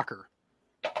for soccer.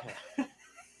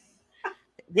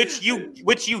 Which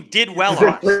you did well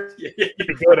on. You'd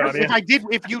be good on it.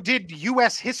 If you did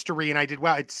U.S. history and I did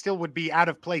well, it still would be out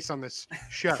of place on this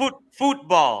show.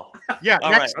 Football. Yeah.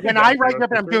 All Next, right. when I write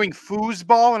up, I'm doing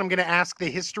foosball, and I'm going to ask the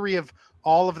history of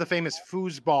all of the famous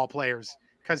foosball players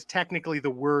because technically the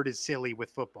word is silly with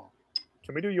football.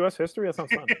 Can we do U.S. history? That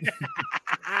sounds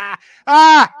fun.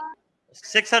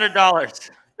 $600.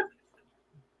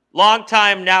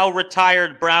 Longtime, now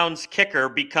retired Browns kicker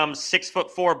becomes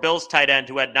 6'4" Bills tight end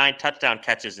who had 9 touchdown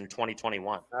catches in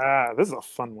 2021. This is a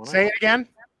fun one. Say it again.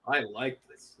 I like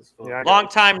this. This is fun. Yeah,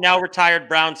 Longtime, now retired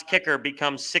Browns kicker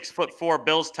becomes 6'4"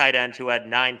 Bills tight end who had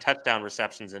 9 touchdown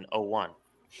receptions in 01.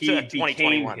 He So, became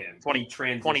 2021. him. 20, He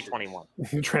transitioned. 2021.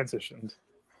 transitioned.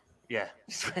 Yeah.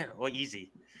 Well, easy.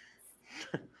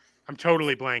 I'm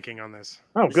totally blanking on this.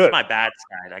 Oh, This good. is my bad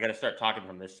side. I got to start talking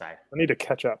from this side. I need to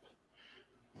catch up.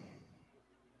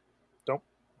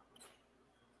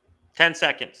 10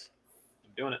 seconds.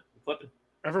 I'm doing it. I'm flipping.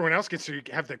 Everyone else gets to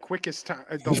have the quickest time,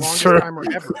 the longest Sure. timer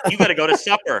ever. You got to go to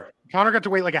supper. Connor got to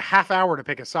wait like a half hour to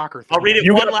pick a soccer thing. I'll read it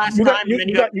You one got- last you got- time, you and then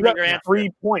you got- got you got your answer. 3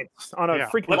 points on a Yeah.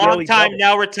 freaking daily Long-time, double.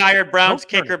 now retired Browns Nope,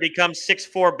 turn kicker becomes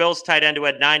 6'4" Bills tight end who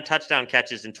had 9 touchdown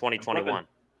catches in 2021.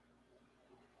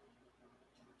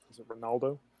 Is it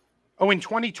Ronaldo? Oh, in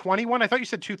 2021? I thought you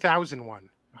said 2001.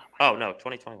 Oh, no,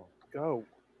 2021. Go.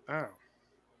 Oh.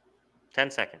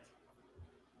 10 seconds.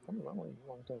 Tell me that one a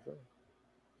long time ago.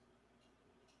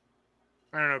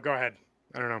 I don't know. Go ahead.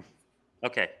 I don't know.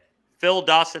 Okay. Phil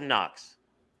Dawson Knox.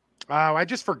 Oh, I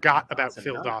just forgot about Dawson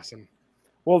Phil Knox. Dawson.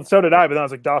 Well, so did I, but then I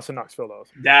was like, Dawson knocks Phil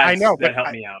Dawson. I know, that but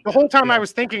helped me out. The whole time Yeah.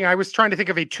 I was trying to think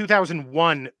of a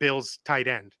 2001 Bills tight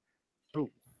end.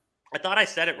 I thought I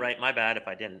said it right. My bad if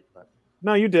I didn't. But...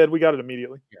 No, you did. We got it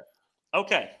immediately.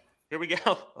 Okay. Here we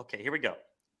go. Okay, here we go.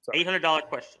 Sorry. $800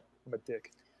 question. I'm a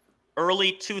dick.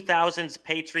 Early 2000s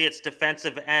Patriots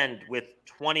defensive end with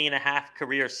 20 and a half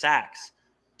career sacks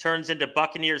turns into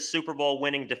Buccaneers Super Bowl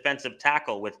winning defensive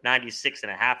tackle with 96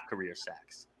 and a half career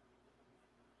sacks.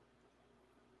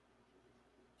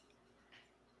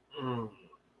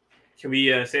 Can we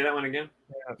say that one again?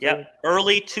 Yep.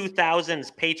 Early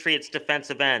 2000s Patriots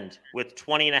defensive end with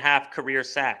 20 and a half career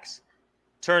sacks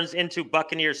turns into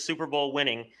Buccaneers Super Bowl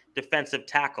winning defensive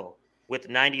tackle with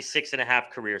 96 and a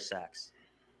half career sacks.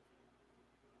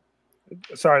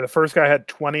 Sorry, the first guy had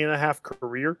 20 and a half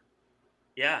career.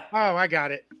 Yeah. Oh, I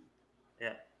got it.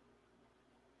 Yeah.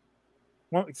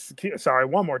 Well, sorry,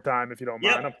 one more time if you don't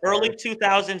mind. Yep. Early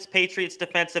 2000s Patriots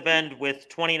defensive end with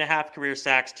 20 and a half career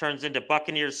sacks turns into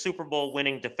Buccaneers Super Bowl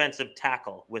winning defensive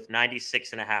tackle with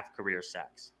 96 and a half career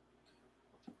sacks.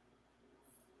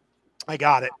 I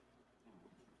got it.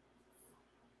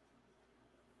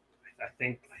 I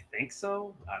think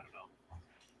so. I don't know.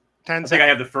 10 I think seconds. I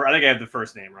have the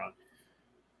first name wrong.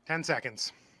 10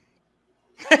 seconds.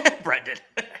 Brendan.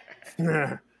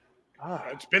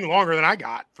 It's been longer than I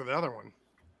got for the other one.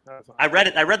 I read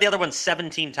it. I read the other one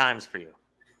 17 times for you.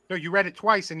 No, you read it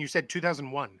twice and you said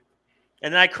 2001.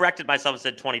 And then I corrected myself and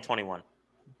said 2021.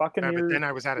 Buccaneers. But then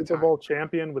I was out of Super time. Bowl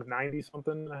champion with 90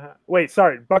 something. Wait,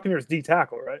 sorry, Buccaneers D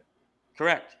tackle, right?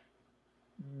 Correct.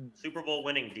 Super Bowl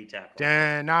winning D tackle.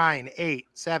 10, 9, 8,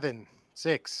 7,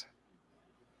 6.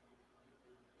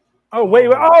 Oh wait,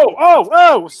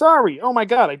 oh! Sorry. Oh my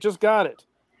God, I just got it.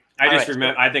 I All just right.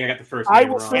 remember. I think I got the first I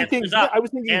name was wrong. thinking. Answers up. I was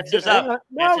thinking. Answers up.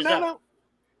 No, Answers no, up. no.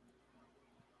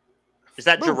 Is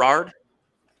that Gerard?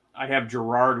 I have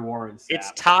Gerard Warren. Sapp.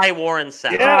 It's Ty Warren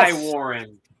Sapp. Yes. Ty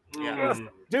Warren. Yeah. Mm.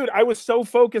 Dude, I was so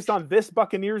focused on this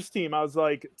Buccaneers team. I was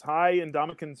like, Ty and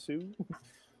Ndamukong Suh.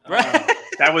 Right.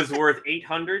 That was worth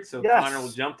 800. So Yes. Connor will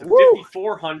jump to Woo.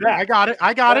 5,400. I got it.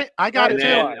 I got it. I got And it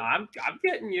then too. I'm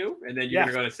getting you, and then you're Yes.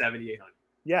 gonna go to 7,800.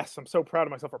 Yes, I'm so proud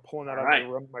of myself for pulling that All out right.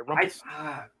 of my rumpus.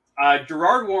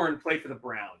 Gerard Warren played for the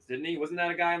Browns, didn't he? Wasn't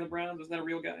that a guy on the Browns? Wasn't that a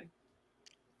real guy?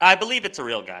 I believe it's a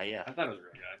real guy, yeah. I thought it was a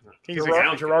real guy. He's a Gerard,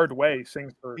 sounds good. Gerard Way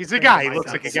sings for. He's a sings guy. for He my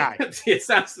looks like a sound. guy. It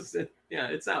sounds. Yeah,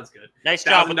 it sounds good. Nice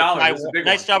job with the $1,000. Ty, That's a big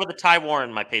nice one. job with the Ty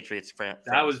Warren, my Patriots friend.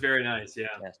 That was very nice. Yeah.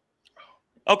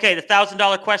 Okay, the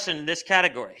 $1,000 question in this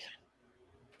category.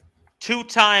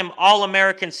 Two-time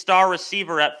All-American star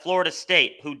receiver at Florida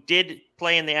State who did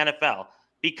play in the NFL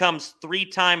becomes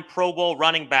three-time Pro Bowl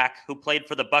running back who played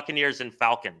for the Buccaneers and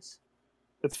Falcons.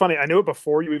 It's funny. I knew it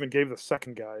before you even gave the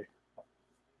second guy.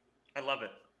 I love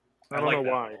it. I don't like know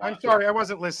that why. a lot. I'm sorry. I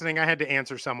wasn't listening. I had to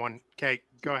answer someone. Okay,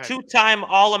 go ahead. Two-time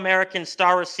All-American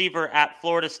star receiver at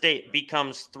Florida State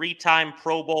becomes three-time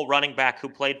Pro Bowl running back who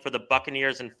played for the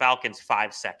Buccaneers and Falcons.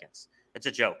 5 seconds. It's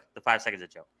a joke. The 5 seconds is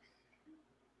a joke.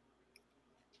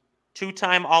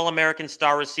 Two-time All-American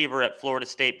star receiver at Florida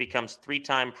State becomes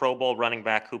three-time Pro Bowl running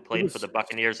back who played for the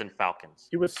Buccaneers and Falcons.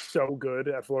 He was so good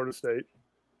at Florida State.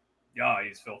 Yeah,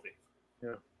 he's filthy.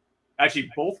 Yeah. Actually,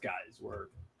 both guys were.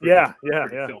 Yeah.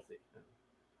 Filthy.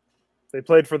 They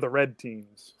played for the red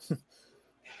teams.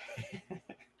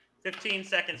 15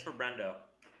 seconds for Brendo.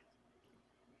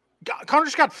 Connor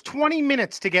just got 20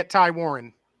 minutes to get Ty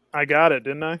Warren. I got it,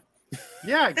 didn't I?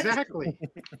 Yeah, exactly.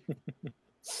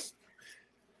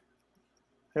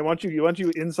 Hey, why don't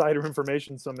you insider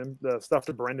information some stuff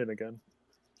to Brendan again?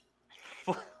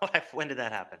 When did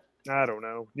that happen? I don't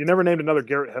know. You never named another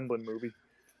Garrett Hedlund movie.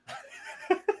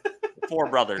 Four I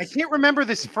brothers. can't remember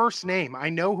this first name. I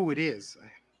know who it is.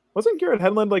 Wasn't Garrett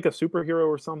Hedlund like a superhero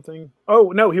or something?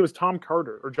 Oh no, he was Tom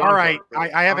Carter or John. All right,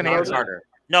 Carter. I have an Tom answer. Carter.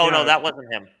 No, Yeah. that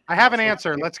wasn't him. I have an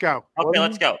answer. Let's go. Okay,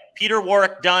 let's go. Peter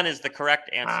Warwick Dunn is the correct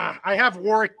answer. I have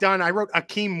Warwick Dunn. I wrote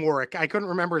Akeem Warwick. I couldn't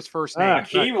remember his first name.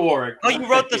 Hakeem Warwick. Oh, you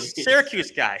wrote the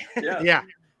Syracuse guy. Yeah. Yeah,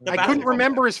 The I couldn't basketball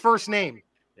remember his first name.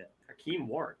 Hakeem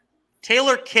Warwick.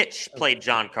 Taylor Kitsch played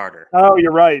John Carter. Oh,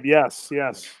 you're right. Yes.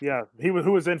 Yeah. Who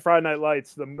was in Friday Night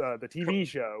Lights, the TV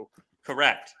show,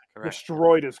 Correct.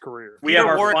 destroyed his career. We have Peter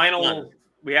our Warwick final. Dunn.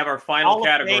 We have our final Hall of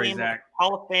category, Fame- Zach.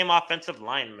 Hall of Fame offensive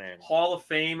lineman. Hall of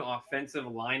Fame offensive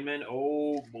lineman.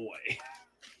 Oh boy.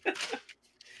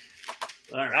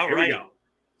 All right, here we go.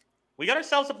 We got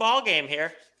ourselves a ball game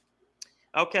here.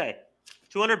 Okay,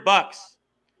 $200.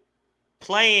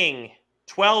 Playing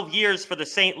 12 years for the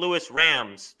St. Louis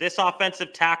Rams, this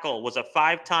offensive tackle was a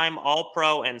 5-time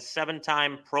All-Pro and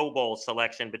 7-time Pro Bowl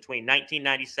selection between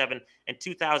 1997 and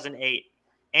 2008,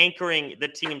 anchoring the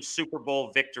team's Super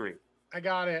Bowl victory. I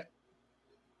got it.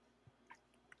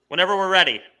 Whenever we're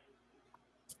ready.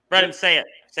 Brendan, say it.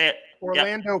 Say it.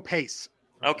 Orlando Pace.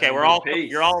 Okay, Pace.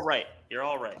 you're all right. You're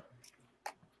all right.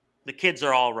 The kids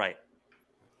are all right.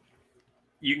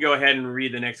 You can go ahead and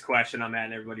read the next question on that,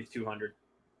 and everybody's 200.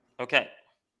 Okay.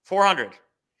 400.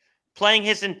 Playing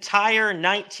his entire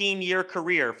 19-year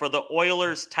career for the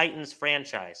Oilers Titans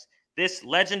franchise, this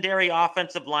legendary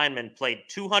offensive lineman played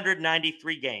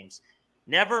 293 games,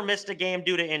 never missed a game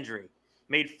due to injury,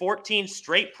 made 14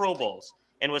 straight Pro Bowls,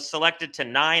 and was selected to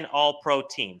 9 All-Pro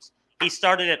teams. He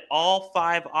started at all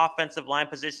 5 offensive line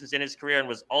positions in his career and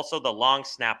was also the long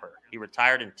snapper. He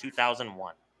retired in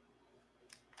 2001.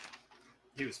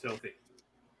 He was filthy.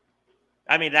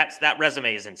 I mean, that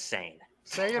resume is insane.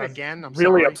 Say it again. I'm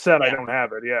really sorry. upset I Yeah. don't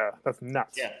have it. Yeah, that's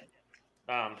nuts.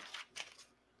 Yeah.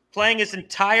 Playing his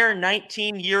entire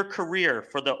 19-year career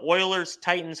for the Oilers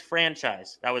Titans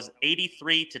franchise. That was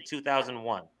 83 to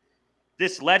 2001.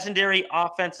 This legendary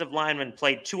offensive lineman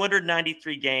played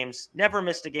 293 games, never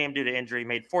missed a game due to injury,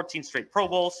 made 14 straight Pro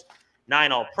Bowls,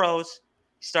 9 All-Pros.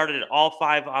 He started at all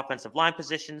 5 offensive line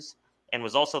positions and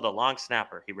was also the long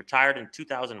snapper. He retired in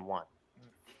 2001.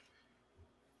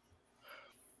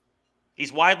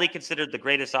 He's widely considered the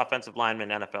greatest offensive lineman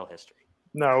in NFL history.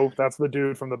 No, that's the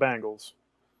dude from the Bengals.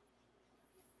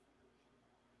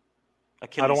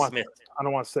 Achilles want- Smith. I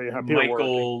don't want to say Peter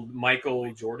Warwick.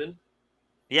 Michael Jordan,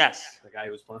 Yes, the guy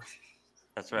who was playing.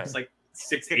 that's right. It's like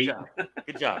Good 6'8". job.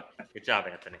 Good job. Good job,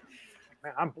 Anthony.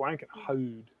 Man, I'm blanking.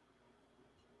 Hood.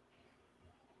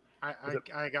 I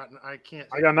can't.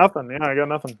 I got nothing. Yeah, I got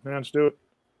nothing. Yeah, just do it.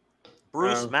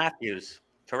 Bruce Matthews.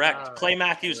 Correct. Clay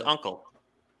Matthews' uncle.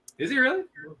 Is he really?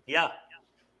 Yeah.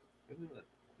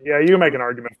 Yeah, you can make an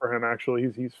argument for him. Actually,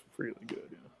 he's really good.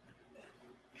 Yeah.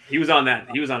 He was on that.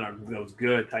 He was on those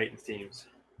good Titans teams.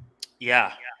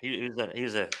 Yeah.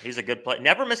 He's a good player.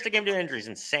 Never missed a game due to injuries.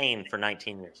 Insane for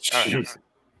 19 years. All right. Jeez.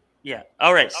 Yeah.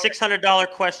 All right.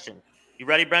 $600 question. You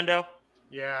ready, Brendo?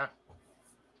 Yeah.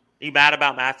 You mad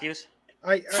about Matthews?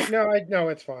 No,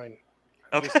 it's fine.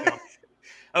 Okay.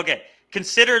 Okay.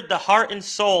 Considered the heart and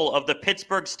soul of the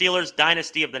Pittsburgh Steelers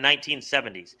dynasty of the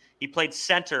 1970s. He played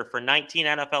center for 19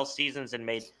 NFL seasons and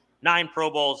made 9 Pro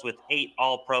Bowls with 8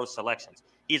 All-Pro selections.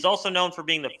 He's also known for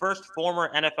being the first former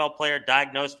NFL player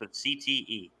diagnosed with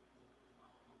CTE.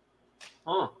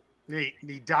 Huh. He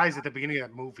dies at the beginning of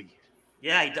that movie.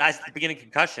 Yeah, he dies at the beginning of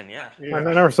concussion. Yeah. I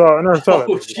never saw that. Oh,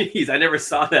 movie. jeez. I never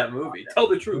saw that movie. Tell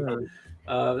the truth.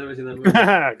 I've never seen that movie.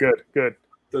 Good.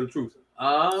 Tell the truth.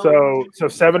 So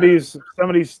 70s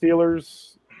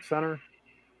Steelers center.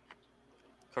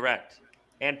 Correct.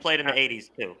 And played in the 80s,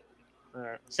 too. All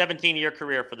right. 17-year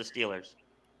career for the Steelers.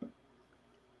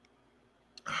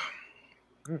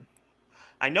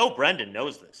 I know Brendan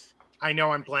knows this. I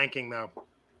know I'm blanking though.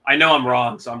 I know I'm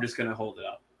wrong, so I'm just gonna hold it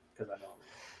up because I know.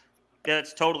 Yeah,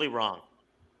 that's totally wrong.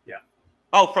 Yeah.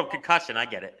 Oh, from concussion, I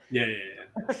get it. Yeah.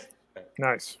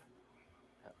 Nice.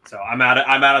 So I'm out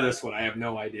of this one. I have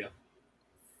no idea.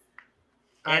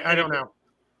 I don't know.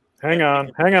 Hang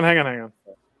on.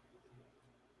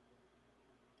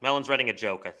 Melon's writing a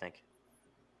joke, I think.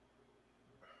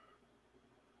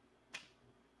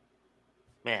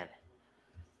 Man,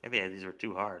 maybe these are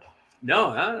too hard.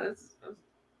 No,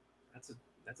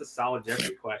 that's a solid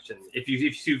Jeopardy question. If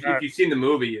you've seen the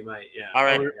movie, you might. Yeah. All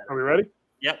right. Are we ready?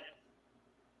 Yep.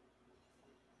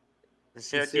 The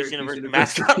Syracuse University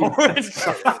mascot awards.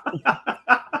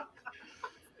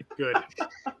 Good.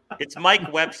 It's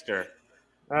Mike Webster.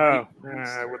 Oh,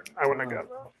 I wouldn't have got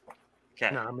that.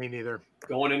 Okay. No, me neither.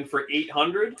 Going in for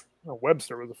 800. Oh,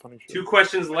 Webster was a funny show. 2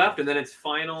 questions left, and then it's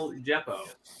final Jeppo.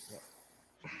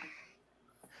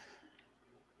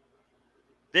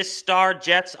 This star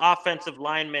Jets offensive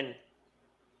lineman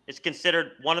is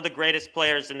considered one of the greatest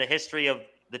players in the history of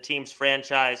the team's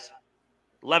franchise.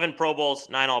 11 Pro Bowls,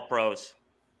 9 All-Pros.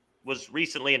 Was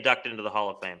recently inducted into the Hall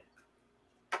of Fame.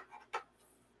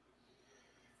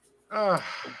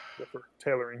 For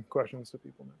tailoring questions to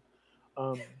people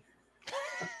now.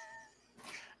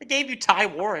 I gave you Ty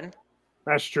Warren.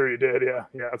 That's true. You did. Yeah,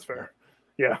 that's fair.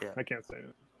 Yeah. I can't say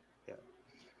it. Yeah.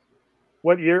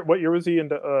 What year was he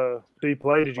into? Did he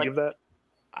play? Did you give that?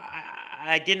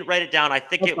 I didn't write it down. I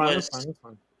think That's it fine, was that's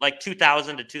fine. like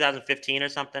 2000 to 2015 or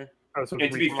something. Oh, so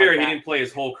And to be Something fair, like he that. didn't play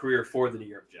his whole career for the New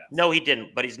York Jets. No, he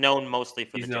didn't, but he's known mostly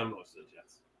for He's the known Jets. most of the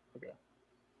Jets. Okay.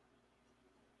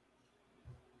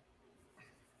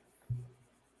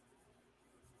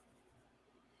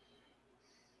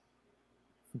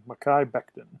 Mekhi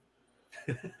Becton.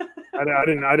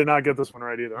 I did not get this one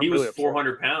right either. He I'm was really upset.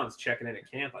 400 pounds checking in at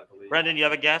camp, I believe. Brendan, you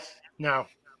have a guess? No.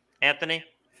 Anthony?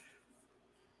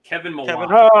 Kevin Milwaukee.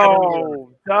 Kevin-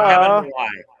 Oh, duh. Kevin Why?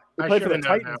 He I played for the should've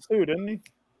known Titans too, didn't he?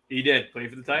 He did play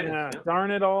for the Titans. Yeah. Yeah.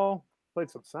 Darn it all. Played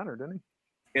some center, didn't he?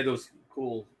 He had those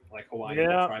cool, like Hawaiian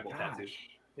Yeah. tribal Gosh. tattoos.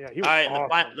 Yeah, he was All right,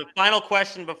 awesome. the final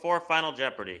question before Final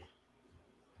Jeopardy.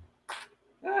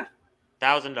 Ah,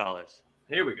 $1,000.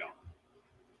 here we go.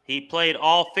 He played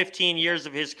all 15 years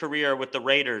of his career with the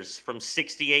Raiders from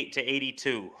 68 to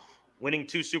 82, winning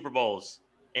 2 Super Bowls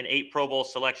and 8 Pro Bowl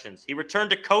selections. He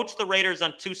returned to coach the Raiders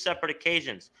on 2 separate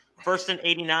occasions, first in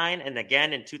 89 and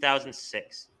again in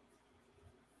 2006.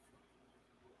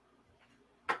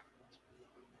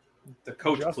 The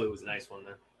coach Justin. clue was a nice one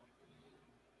there.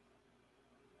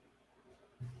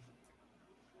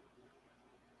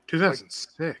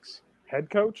 $2006. Head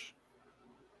coach?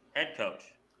 Head coach.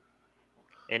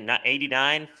 in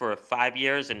 89 for 5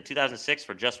 years, and 2006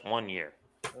 for just 1 year.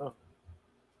 Oh.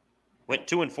 Went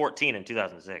 2-14 in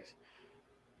 2006.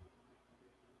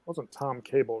 Wasn't Tom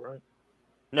Cable, right?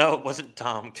 No, it wasn't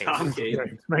Tom Cable. Tom Yeah, Cable.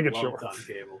 just making Love sure. Tom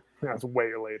Cable. Yeah, it's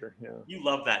way later. Yeah. You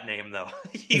love that name, though.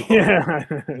 Yeah.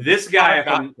 This guy, It's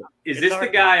hard is It's this the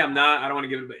hard guy? I don't want to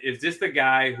give it. But is this the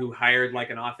guy who hired like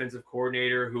an offensive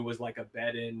coordinator who was like a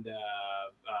bed and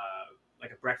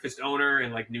like a breakfast owner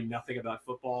and like knew nothing about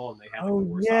football, and they had like, the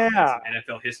worst offense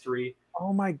in NFL history?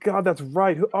 Oh my God, that's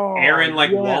right. Oh, Aaron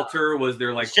yeah. Walter was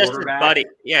their like It's just his quarterback. buddy.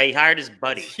 Yeah, he hired his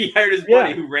buddy. He hired his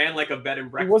buddy who ran like a bed and He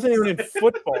breakfast. wasn't even in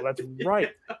football. That's right.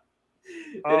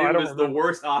 And Oh, I it don't was the remember.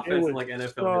 worst It offense was in like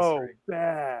NFL so history.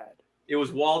 bad. It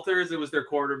was Walters. It was their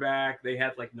quarterback. They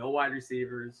had like no wide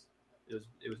receivers. It was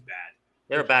bad.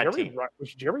 They're a bad Was team.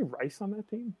 Was Jerry Rice on that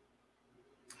team?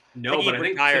 No, but I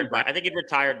think I think he'd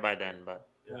retired by then. But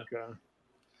Okay.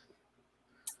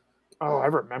 Oh, I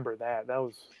remember that. That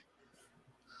was.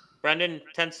 Brendan,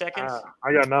 10 seconds.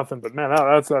 I got nothing, but man, that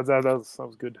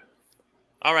was good.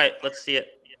 All right, let's see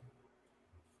it.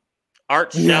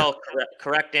 Art Yeah. Shell,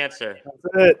 correct answer.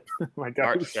 That's it. My God,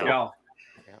 Art it was Shell. Shell.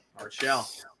 Yeah. Art Shell.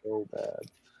 so bad.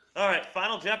 All right,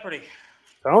 Final Jeopardy.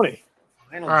 Tony.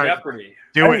 Final All right. Jeopardy.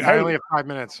 Do Hey, it. I hey. only have 5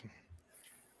 minutes.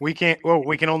 We can't. Well,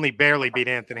 we can only barely beat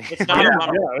Anthony. It's not a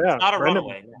runaway. yeah. It's not a Brendan,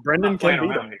 runaway. Brendan I'm not playing can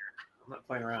beat around him. here. I'm not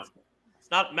playing around.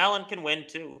 It's not. Mellon can win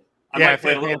too. I Yeah, might if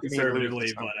play a little Anthony conservatively,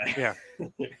 loses, but yeah.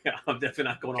 yeah, I'm definitely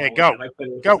not going all Okay, the way. go. I might play a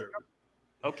little Go. conservative.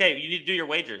 Okay, you need to do your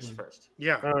wagers first.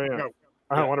 Yeah. Oh yeah. Go.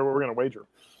 I don't wonder what we're gonna wager.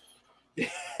 I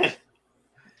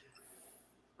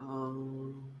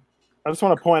just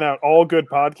want to point out, all good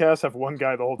podcasts have one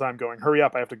guy the whole time going, "Hurry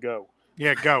up, I have to go."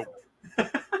 Yeah. Go.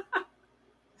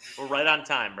 We're right on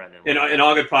time, Brendan. And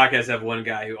all good podcasts have one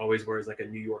guy who always wears like a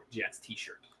New York Jets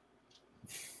T-shirt.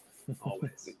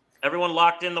 Always. Everyone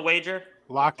locked in the wager?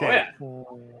 Locked Oh in. yeah.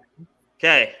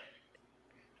 Okay.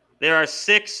 There are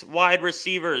 6 wide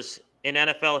receivers in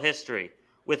NFL history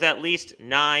with at least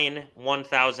 9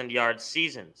 1,000-yard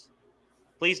seasons.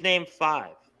 Please name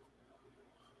 5.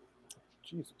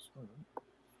 Jesus.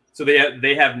 So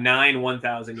they have 9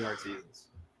 1,000-yard seasons.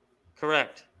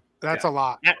 Correct. That's a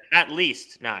lot. At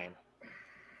least 9.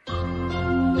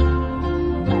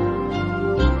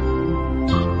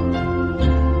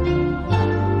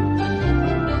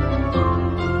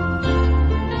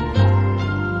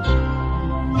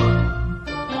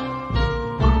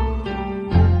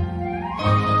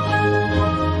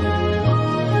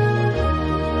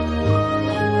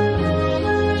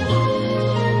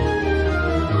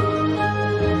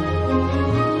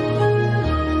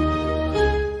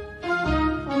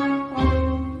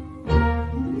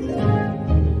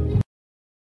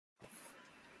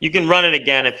 You can run it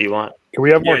again if you want. Can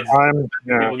we have more Yeah, time?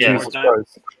 Yeah, yeah, Jesus more time.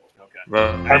 Christ. Okay.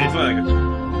 Right. I just wanna, like,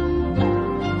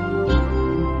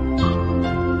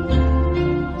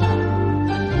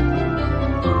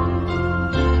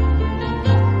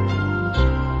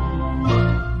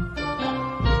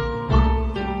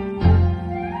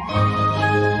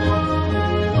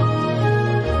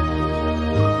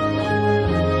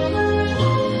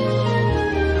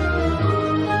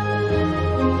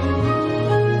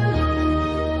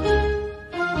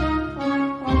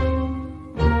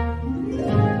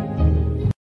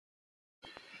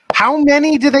 How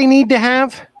many do they need to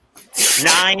have?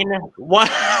 9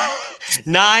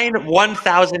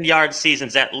 1,000-yard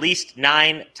seasons. At least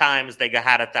 9 times they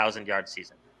had a 1,000-yard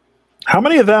season. How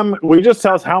many of them? Will you just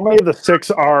tell us how many of the 6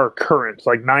 are current,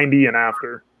 like 90 and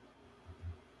after?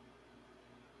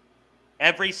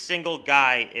 Every single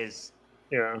guy is.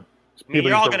 Yeah. I mean,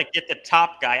 you're all going to get the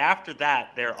top guy. After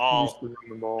that, they're all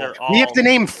We have to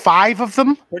name 5 of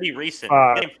them. pretty recent.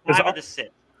 Name is 5 of the 6.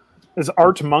 Is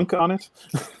Art Monk on it?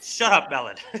 Shut up,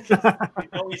 Mellon.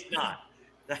 No, he's not.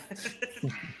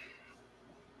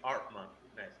 Art Monk.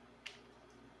 Nice.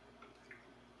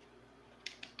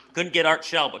 Couldn't get Art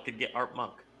Shell, but could get Art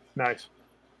Monk. Nice.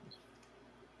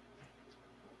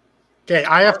 Okay,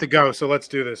 I have to go, so let's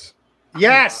do this.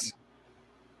 Yes.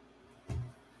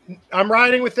 I'm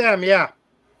riding with them. Yeah.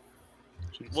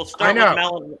 We'll start know. with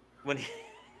Mellon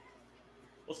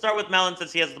We'll start with Mellon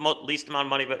since he has the least amount of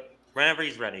money, but whenever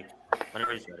he's ready.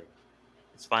 Whenever he's ready.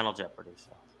 It's Final Jeopardy.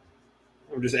 So.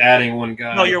 I'm just adding one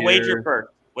guy. No, your here. wager first.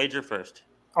 Wager first.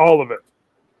 All of it.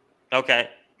 Okay.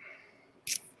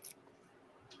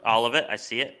 All of it. I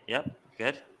see it. Yep.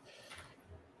 Good.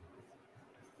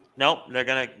 Nope.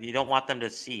 You don't want them to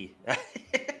see. I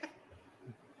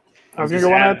was going to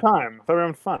go one at a time. I thought we were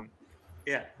having fun.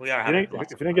 Yeah, we are If having you lots didn't, of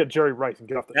if you didn't fun. get Jerry Rice and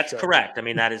get off the That's show. correct. I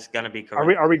mean, that is going to be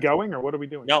correct. Are we going or what are we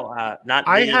doing? No, not.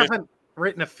 I neither this- haven't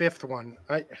written a 5th one.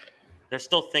 They're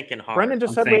still thinking hard. Brendan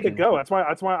just I'm said way to thinking. go. That's why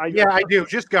I Yeah, I do.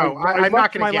 Just go. I'm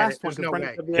not going to get it. There's no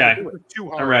way. Okay. It's too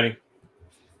hard. I'm ready.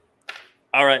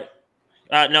 All right.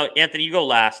 No, Anthony, you go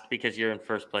last because you're in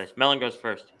first place. Melon goes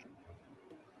first.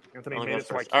 Anthony I'll made go it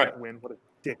so I first. can't All right. win. What a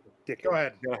dick. Go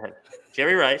ahead. Go ahead.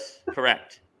 Jerry Rice,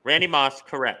 correct. Randy Moss,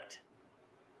 correct.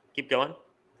 Keep going.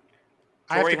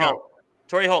 I have to go.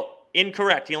 Torrey Holt,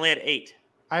 incorrect. He only had 8.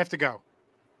 I have to go.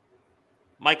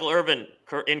 Michael Irvin,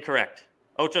 incorrect.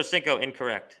 Ocho Cinco,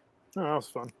 incorrect. Oh, that was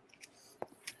fun.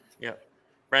 Yep.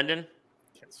 Brendan,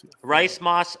 Can't see it. Rice,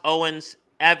 Moss, Owens,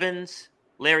 Evans,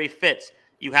 Larry Fitz.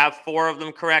 You have 4 of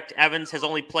them correct. Evans has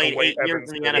only played Oh, wait, 8 years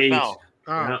Evans in the did. NFL.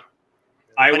 Oh. Yeah.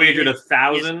 I But he wagered is-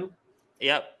 1,000.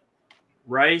 Yep.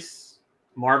 Rice,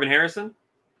 Marvin Harrison,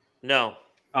 No.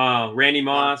 Randy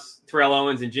Moss, Terrell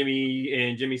Owens, and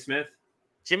Jimmy Smith.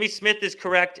 Jimmy Smith is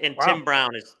correct, and Wow. Tim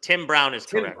Brown is Tim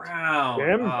correct. Brown.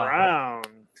 Tim Brown.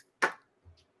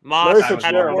 Moss Larry had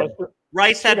Fitzgerald.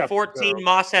 Rice I had got 14, Fitzgerald.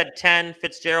 Moss had 10,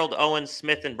 Fitzgerald, Owens,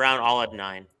 Smith, and Brown all had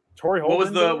 9. Torrey What was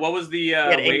Holden. the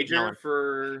had 8 wager going.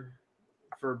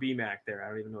 for BMAC there? I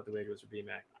don't even know what the wager was for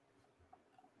BMAC.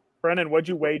 Brennan, what'd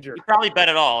you wager? You probably bet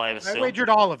it all, I I assume. wagered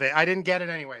all of it. I didn't get it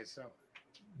anyway. So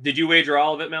Did you wager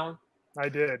all of it, Melon? I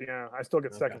did, yeah. I still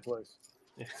get second place.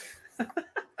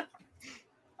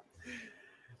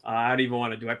 I don't even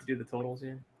want to. Do I have to do the totals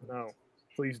here? No,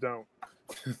 please don't.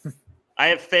 I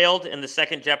have failed in the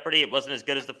second Jeopardy. It wasn't as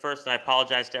good as the first, and I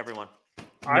apologize to everyone.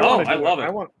 No, wanna I do love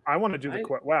it. I want to do the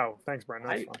I- wow. Thanks, Brendan.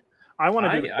 That's I- fun. I want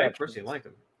to do the I questions. personally like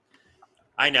them.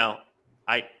 I know.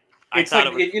 I It's thought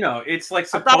like it was, it's like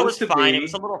I thought it was supposed to fine. be. It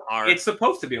was a little hard. It's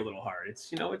supposed to be a little hard. It's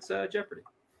Jeopardy.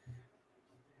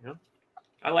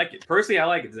 I like it personally. I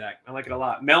like it, Zach. I like it a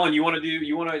lot. Melon, you want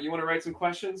to write some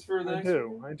questions for the I next do.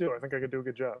 one? I do. I think I could do a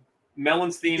good job.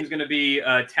 Melon's theme is going to be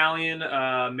Italian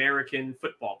American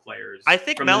football players. I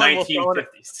think from Melon the will throw in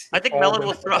 1950s. I think All Melon the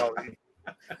will throw. quality.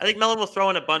 I think Melon will throw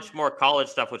in a bunch more college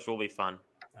stuff, which will be fun.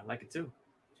 I like it too.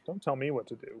 Don't tell me what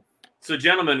to do. So,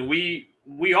 gentlemen,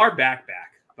 we are back,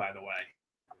 by the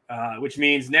way, which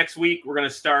means next week we're going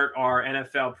to start our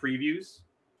NFL previews.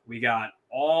 We got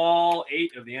all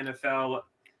 8 of the NFL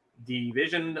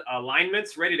division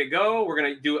alignments ready to go. We're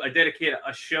going to dedicate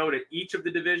a show to each of the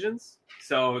divisions.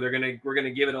 So we're going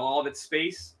to give it all of its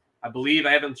space. I believe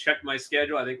I haven't checked my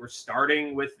schedule. I think we're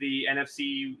starting with the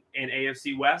NFC and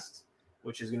AFC West,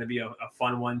 which is going to be a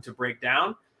fun one to break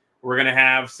down. We're going to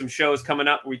have some shows coming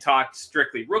up. We talked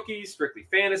strictly rookies, strictly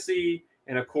fantasy,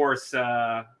 and of course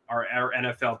our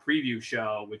NFL preview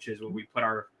show, which is when we put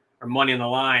our money on the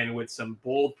line with some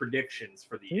bold predictions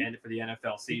for the end for the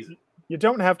NFL season. You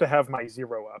don't have to have my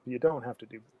 0 up. You don't have to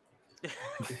do.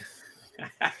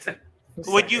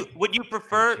 Would you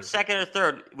prefer second or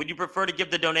third? Would you prefer to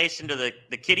give the donation to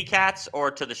the kitty cats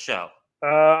or to the show?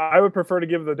 I would prefer to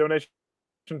give the donation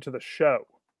to the show.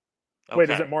 Wait,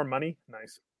 is Okay. it more money?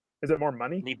 Nice. Is it more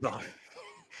money? Need both.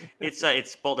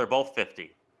 It's both. They're both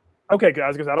 50. Okay,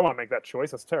 guys, because I don't want to make that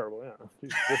choice. That's terrible. Yeah.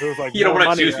 Jesus, if it was like You don't more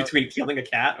want to money, choose between killing a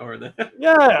cat or the.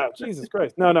 Yeah, Jesus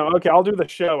Christ. No. Okay, I'll do the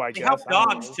show. I They guess. help I don't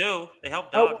dogs know. too. They help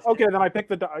Oh, dogs. okay. Then I pick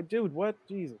the dog. Dude, what?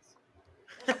 Jesus.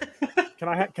 Can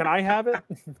I have it?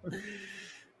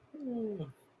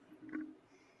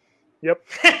 Yep.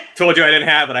 Told you I didn't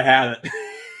have it. I have it.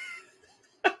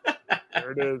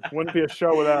 There it is. Wouldn't be a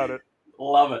show without it.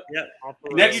 Love it. Off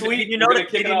the Next rails. week, Did you we're gonna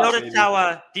notice? kick Did it you off, notice baby.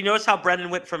 how? Do you notice how Brendan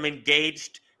went from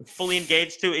fully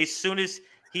engaged to as soon as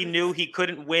he knew he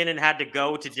couldn't win and had to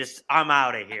go to just I'm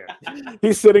out of here.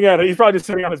 He's probably just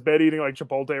sitting on his bed eating like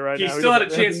Chipotle right He now. still had a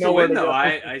doesn't- chance to nowhere win, though. go.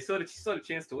 I still had a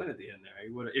chance to win at the end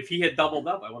there. If he had doubled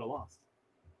up, I would have lost.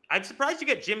 I'm surprised you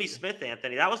get Jimmy Smith,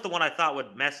 Anthony. That was the one I thought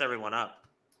would mess everyone up.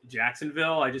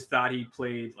 Jacksonville, I just thought he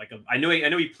played I know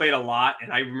he played a lot,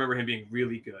 and I remember him being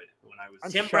really good when I was. I'm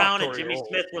Tim shocked Brown and Torrey Jimmy Holt.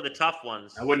 Smith were the tough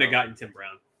ones. I wouldn't have so. gotten Tim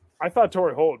Brown. I thought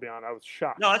Torrey Holt would be on. I was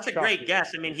shocked. No, that's a Shocked great he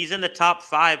guess. I mean, he's in the top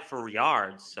 5 for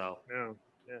yards. So was.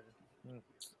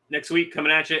 Next week,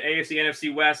 coming at you, AFC,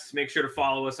 NFC West. Make sure to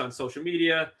follow us on social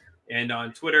media and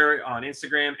on Twitter, on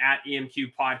Instagram, at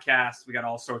EMQ Podcast. We got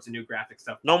all sorts of new graphic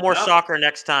stuff. no more popping up. soccer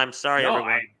next time. Sorry, No,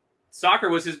 everyone. Soccer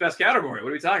was his best category. What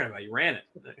are we talking about? You ran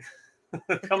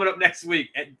it. Coming up next week,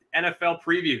 NFL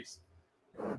previews.